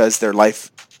 because their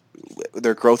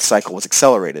growth cycle was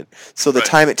accelerated. So the Right.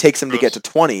 time it takes them to get to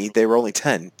 20, they were only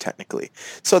 10, technically.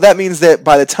 So that means that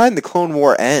by the time the Clone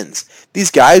War ends,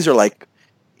 these guys are like,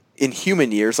 in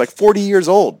human years, like 40 years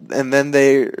old, and then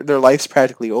their life's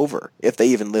practically over, if they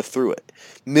even live through it.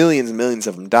 Millions and millions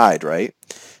of them died, right?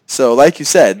 So like you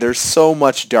said, there's so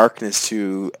much darkness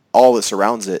to all that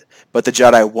surrounds it, but the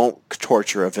Jedi won't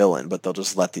torture a villain, but they'll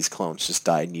just let these clones just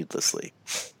die needlessly.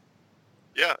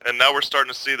 Yeah, and now we're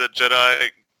starting to see the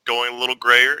Jedi going a little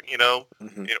grayer.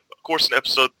 Mhm. Of course, in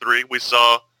Episode 3, we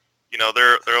saw,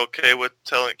 they're okay with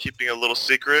keeping a little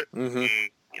secret. Mhm.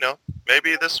 And,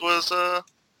 maybe this was,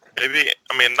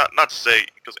 not to say,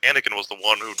 because Anakin was the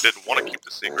one who didn't want to keep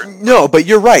the secret. No, but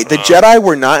you're right. The Jedi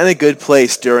were not in a good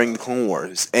place during the Clone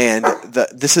Wars, and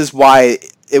this is why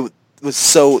the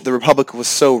Republic was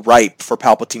so ripe for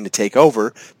Palpatine to take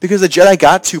over, because the Jedi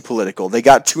got too political. They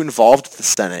got too involved with the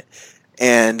Senate,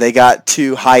 and they got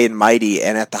too high and mighty,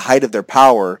 and at the height of their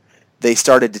power, they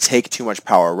started to take too much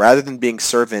power. Rather than being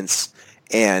servants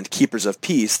and keepers of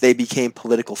peace, they became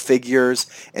political figures,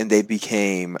 and they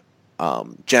became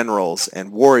generals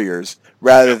and warriors,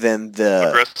 rather than the...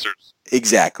 Aggressors.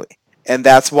 Exactly. And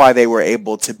that's why they were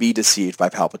able to be deceived by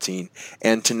Palpatine,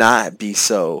 and to not be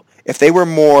so... If they were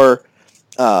more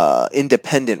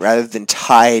independent rather than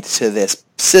tied to this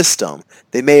system,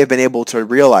 they may have been able to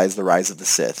realize the rise of the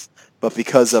Sith. But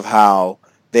because of how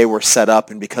they were set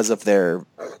up, and because of their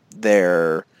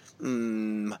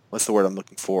what's the word I'm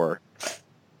looking for?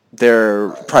 Their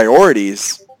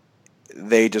priorities,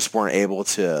 they just weren't able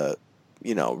to,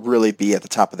 really be at the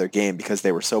top of their game, because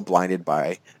they were so blinded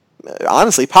by,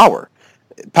 honestly, power.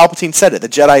 Palpatine said it. The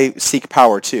Jedi seek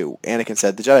power too. Anakin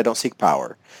said, the Jedi don't seek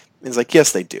power. And he's like,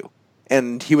 yes, they do.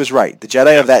 And he was right. The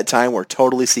Jedi of that time were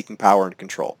totally seeking power and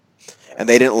control. And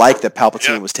they didn't like that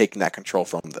Palpatine was taking that control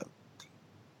from them.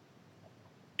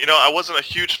 I wasn't a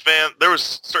huge fan. There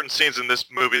was certain scenes in this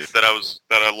movie that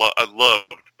I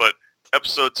loved, but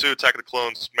Episode 2, Attack of the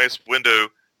Clones, Mace Windu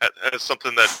has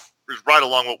something that is right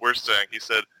along what we're saying. He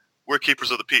said, we're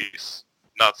keepers of the peace,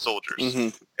 not soldiers. Mm-hmm.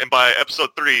 And by Episode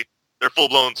 3, they're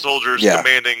full-blown soldiers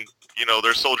demanding,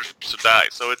 their soldiers to die.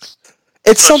 So it's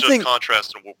such something... a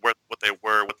contrast in what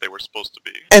they were supposed to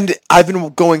be. And I've been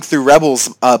going through Rebels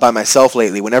by myself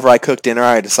lately. Whenever I cook dinner,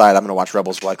 I decide I'm going to watch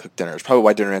Rebels while I cook dinner. It's probably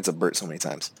why dinner ends up burnt so many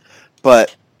times.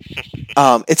 But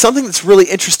it's something that's really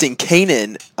interesting.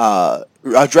 Kanan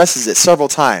addresses it several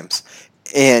times,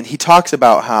 and he talks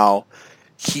about how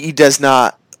he does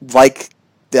not like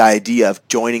the idea of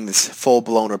joining this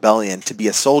full-blown rebellion to be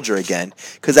a soldier again,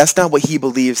 because that's not what he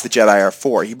believes the Jedi are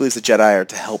for. He believes the Jedi are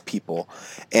to help people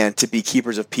and to be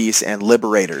keepers of peace and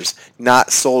liberators,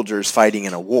 not soldiers fighting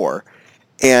in a war.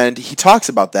 And he talks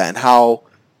about that and how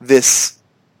this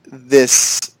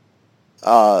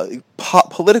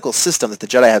political system that the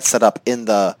Jedi had set up in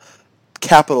the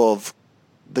capital of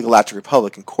the Galactic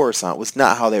Republic in Coruscant was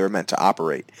not how they were meant to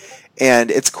operate.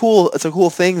 And it's cool. It's a cool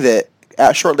thing that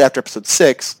shortly after Episode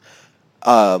 6,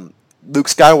 Luke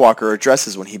Skywalker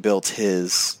addresses when he built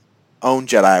his own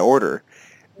Jedi Order,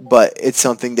 but it's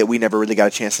something that we never really got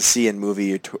a chance to see in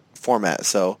movie format.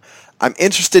 So I'm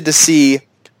interested to see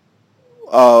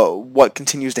what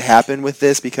continues to happen with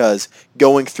this, because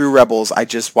going through Rebels, I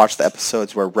just watched the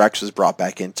episodes where Rex was brought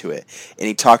back into it, and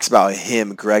he talks about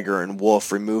him, Gregor, and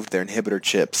Wolf removed their inhibitor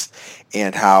chips,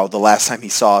 and how the last time he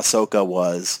saw Ahsoka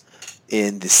was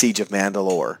in the Siege of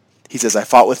Mandalore. He says, I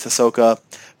fought with Ahsoka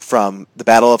from the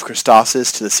Battle of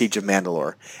Christosis to the Siege of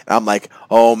Mandalore. And I'm like,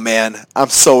 oh man, I'm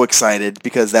so excited,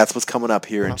 because that's what's coming up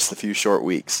here in just a few short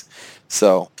weeks.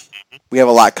 So we have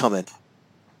a lot coming.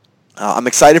 I'm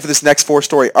excited for this next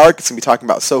 4-story arc. It's going to be talking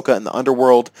about Ahsoka in the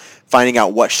underworld, finding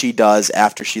out what she does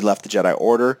after she left the Jedi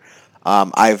Order.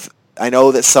 I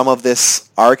know that some of this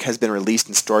arc has been released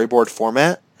in storyboard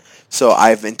format, so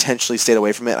I've intentionally stayed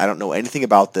away from it. I don't know anything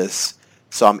about this,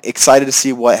 So I'm excited to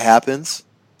see what happens.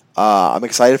 I'm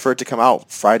excited for it to come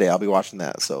out Friday. I'll be watching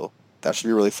that, so that should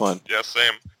be really fun. Yeah,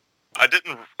 same. I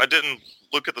didn't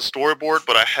look at the storyboard,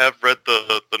 but I have read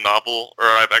the novel, or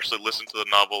I've actually listened to the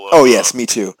novel. Oh yes, me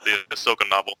too. The Ahsoka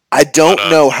novel. I don't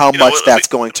know how you know much what, that's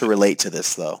going to relate to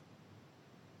this, though.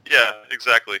 Yeah,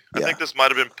 exactly. Yeah. I think this might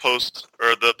have been post,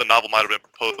 or the novel might have been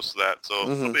post that,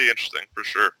 so it'll be interesting for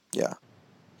sure. Yeah.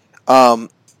 And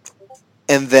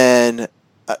then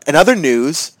in other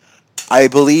news, I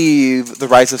believe The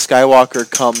Rise of Skywalker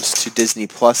comes to Disney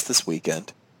Plus this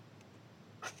weekend.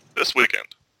 This weekend.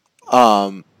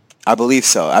 I believe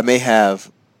so. I may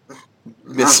have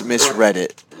misread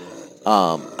it.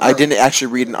 I didn't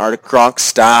actually read an article. Gronk,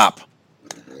 stop.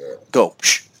 Go.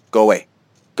 Shh. Go away.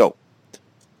 Go.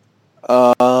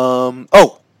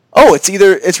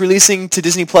 It's releasing to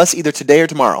Disney Plus either today or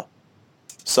tomorrow.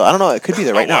 So I don't know. It could be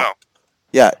there right now.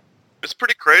 Yeah. It's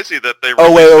pretty crazy that they.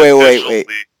 Oh wait. digitally-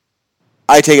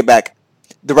 I take it back.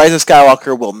 The Rise of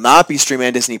Skywalker will not be streaming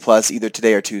on Disney Plus either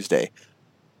today or Tuesday.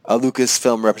 A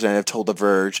Lucasfilm representative told The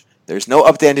Verge, "There's no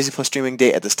update on Disney Plus streaming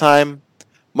date at this time.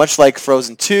 Much like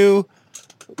Frozen 2,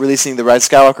 releasing The Rise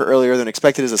of Skywalker earlier than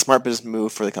expected is a smart business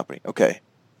move for the company." Okay.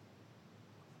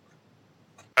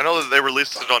 I know that they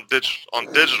released it on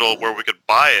digital where we could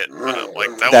buy it,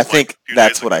 but I think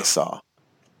that's days what I ago. saw.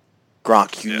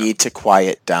 Gronk, you need to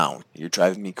quiet down. You're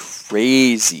driving me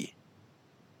crazy.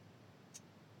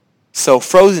 So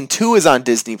Frozen 2 is on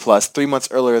Disney Plus 3 months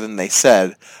earlier than they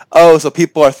said. Oh, so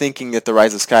people are thinking that The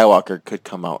Rise of Skywalker could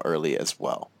come out early as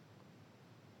well.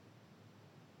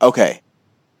 Okay.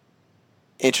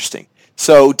 Interesting.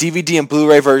 So DVD and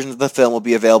Blu-ray versions of the film will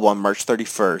be available on March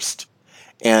 31st.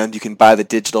 And you can buy the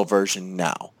digital version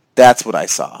now. That's what I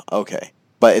saw. Okay.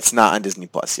 But it's not on Disney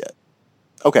Plus yet.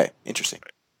 Okay. Interesting.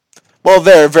 Well,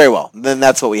 very well. Then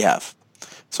that's what we have.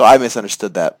 So I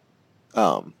misunderstood that.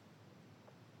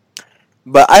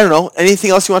 But I don't know. Anything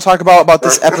else you want to talk about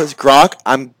this episode? Gronk,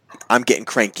 I'm getting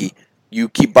cranky. You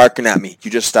keep barking at me.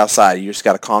 You just outside. You just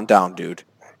got to calm down, dude.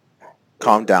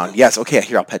 Calm down. Yes, okay,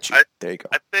 here, I'll pet you. There you go.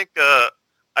 I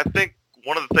think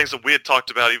one of the things that we had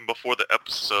talked about even before the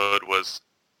episode was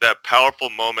that powerful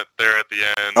moment there at the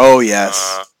end. Oh,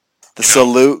 yes. The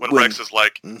salute. When Rex is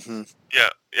like, mm-hmm. yeah,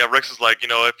 Rex is like,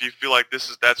 if you feel like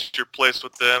that's your place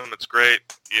with them, it's great,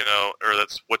 or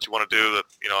that's what you want to do, that,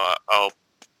 I'll,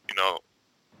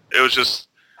 it was just,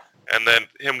 and then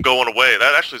him going away,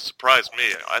 that actually surprised me.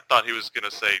 I thought he was going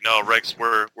to say, no, Rex,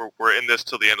 we're in this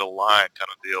till the end of the line kind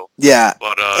of deal. Yeah.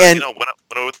 But, and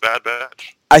went with Bad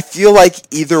Batch. I feel like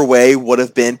either way would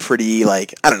have been pretty, I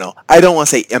don't know, I don't want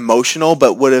to say emotional,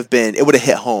 but it would have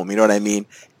hit home, you know what I mean?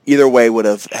 Either way would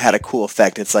have had a cool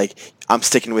effect. It's like, I'm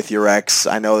sticking with you, Rex.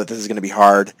 I know that this is going to be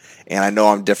hard, and I know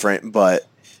I'm different, but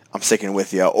I'm sticking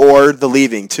with you. Or the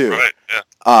leaving, too. Right, yeah.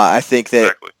 I think that...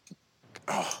 Exactly.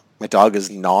 Oh, my dog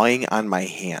is gnawing on my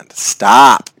hand.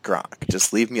 Stop, Gronk.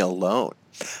 Just leave me alone.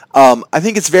 I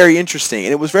think it's very interesting,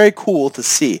 and it was very cool to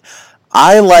see.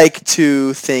 I like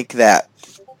to think that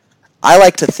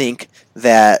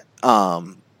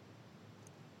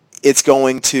it's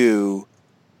going to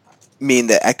mean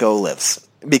that Echo lives,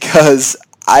 because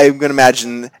I'm going to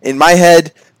imagine in my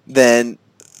head then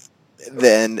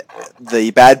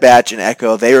the Bad Batch and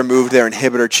Echo, they removed their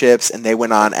inhibitor chips and they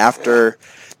went on after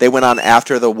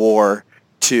the war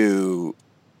to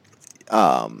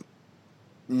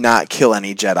not kill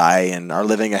any Jedi and are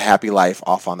living a happy life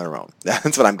off on their own.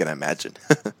 That's what I'm going to imagine.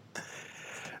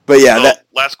 But yeah, so,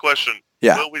 last question.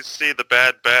 Yeah. Will we see the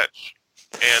Bad Batch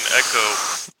and Echo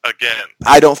again?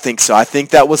 I don't think so. I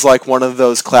think that was like one of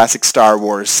those classic Star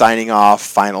Wars signing off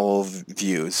final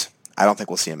views. I don't think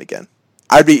we'll see him again.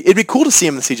 It'd be cool to see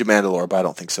him in the Siege of Mandalore, but I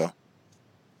don't think so.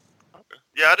 Okay.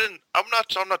 Yeah, I'm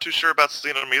not too sure about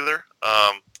seeing him either.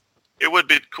 It would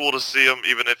be cool to see him,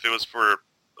 even if it was for,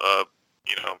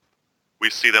 we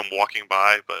see them walking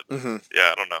by. But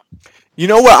yeah, I don't know. You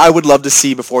know what I would love to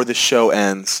see before this show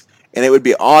ends, and it would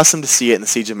be awesome to see it in the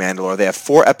Siege of Mandalore. They have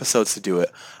 4 episodes to do it.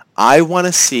 I want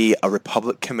to see a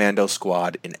Republic Commando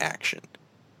squad in action.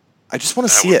 I just want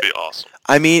to see it. That would be awesome.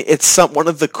 I mean, it's one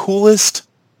of the coolest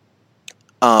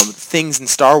things in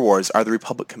Star Wars are the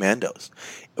Republic Commandos.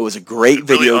 It was a great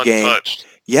video game. Untouched.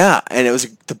 Yeah, and it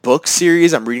was the book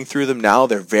series. I'm reading through them now.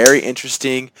 They're very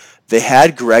interesting. They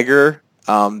had Gregor,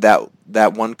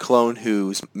 that one clone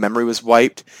whose memory was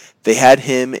wiped. They had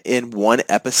him in one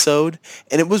episode,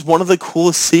 and it was one of the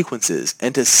coolest sequences.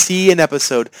 And to see an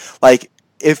episode,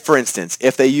 if, for instance,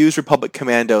 if they use Republic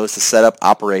Commandos to set up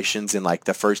operations in,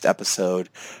 the first episode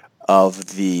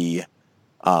of the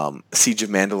Siege of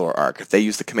Mandalore arc. If they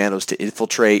use the commandos to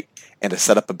infiltrate and to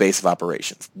set up a base of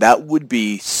operations, that would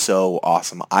be so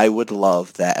awesome. I would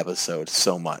love that episode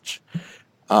so much.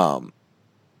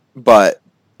 But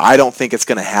I don't think it's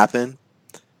going to happen.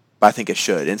 But I think it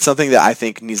should. And something that I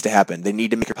think needs to happen. They need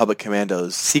to make Republic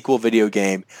Commandos sequel video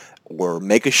game, or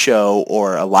make a show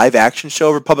or a live action show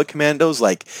of Republic Commandos.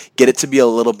 Like, get it to be a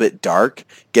little bit dark.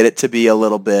 Get it to be a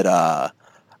little bit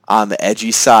on the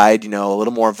edgy side. A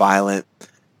little more violent.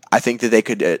 I think that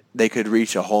they could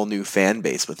reach a whole new fan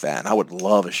base with that. And I would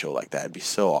love a show like that. It'd be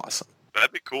so awesome.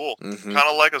 That'd be cool. Mm-hmm. Kind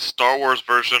of like a Star Wars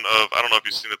version of, I don't know if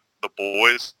you've seen it, The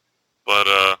Boys, but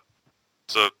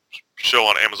it's a show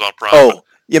on Amazon Prime. Oh,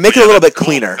 yeah, make it a little bit cool.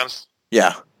 cleaner.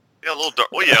 Yeah, a little dark.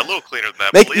 Well, yeah, a little cleaner than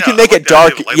that. You can make it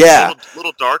dark. Yeah, a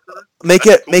little darker. Make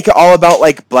it all about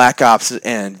like Black Ops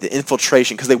and the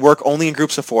infiltration, because they work only in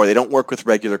groups of 4. They don't work with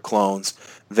regular clones.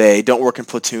 They don't work in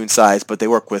platoon size, but they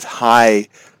work with highly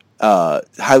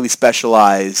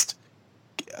specialized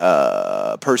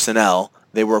personnel.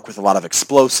 They work with a lot of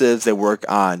explosives. They work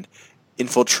on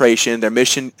infiltration. Their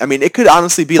mission, it could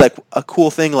honestly be like a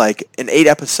cool thing, like an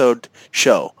 8-episode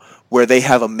show where they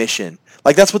have a mission.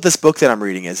 Like, that's what this book that I'm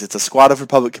reading is. It's a squad of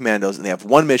Republic Commandos, and they have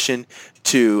one mission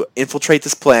to infiltrate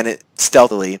this planet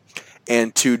stealthily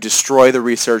and to destroy the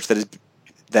research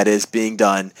that is being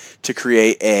done to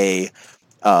create a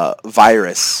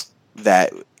virus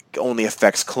that only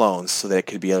affects clones, so that it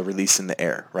could be released in the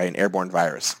air, right? An airborne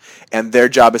virus. And their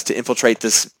job is to infiltrate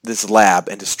this lab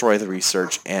and destroy the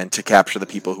research and to capture the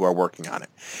people who are working on it.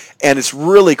 And it's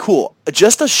really cool.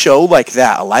 Just a show like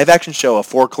that, a live action show of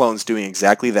 4 clones doing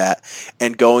exactly that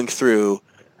and going through,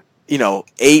 8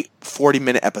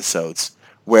 40-minute episodes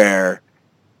where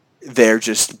they're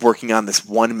just working on this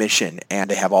one mission and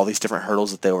they have all these different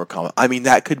hurdles that they overcome.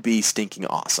 That could be stinking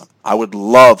awesome. I would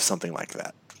love something like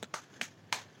that.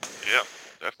 Yeah,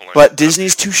 definitely. But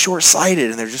Disney's too short-sighted,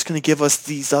 and they're just going to give us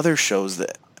these other shows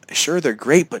that, sure, they're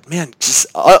great, but man, just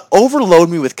overload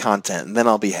me with content, and then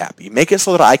I'll be happy. Make it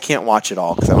so that I can't watch it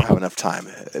all because I don't have enough time.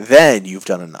 Then you've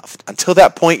done enough. Until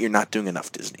that point, you're not doing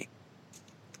enough, Disney.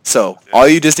 So, all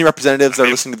you Disney representatives that are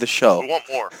listening to the show. We want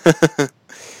more.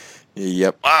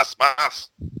 Yep. Mas.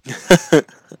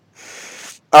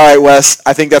 All right, Wes,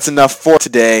 I think that's enough for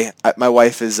today. My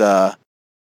wife is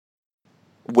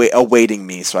awaiting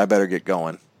me, so I better get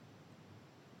going.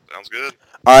 Sounds good.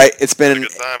 All right, it's been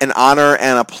an honor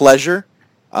and a pleasure.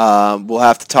 We'll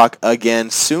have to talk again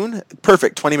soon.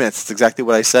 Perfect, 20 minutes. That's exactly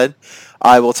what I said.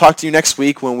 I will talk to you next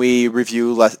week when we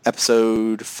review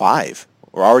episode 5.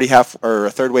 We're already a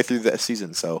third way through the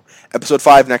season, so episode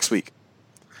 5 next week.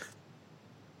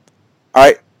 All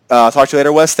right, talk to you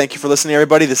later, Wes. Thank you for listening,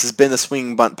 everybody. This has been the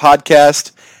Swing Bunt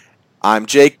Podcast. I'm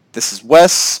Jake. This is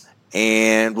Wes.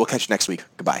 And we'll catch you next week.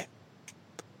 Goodbye.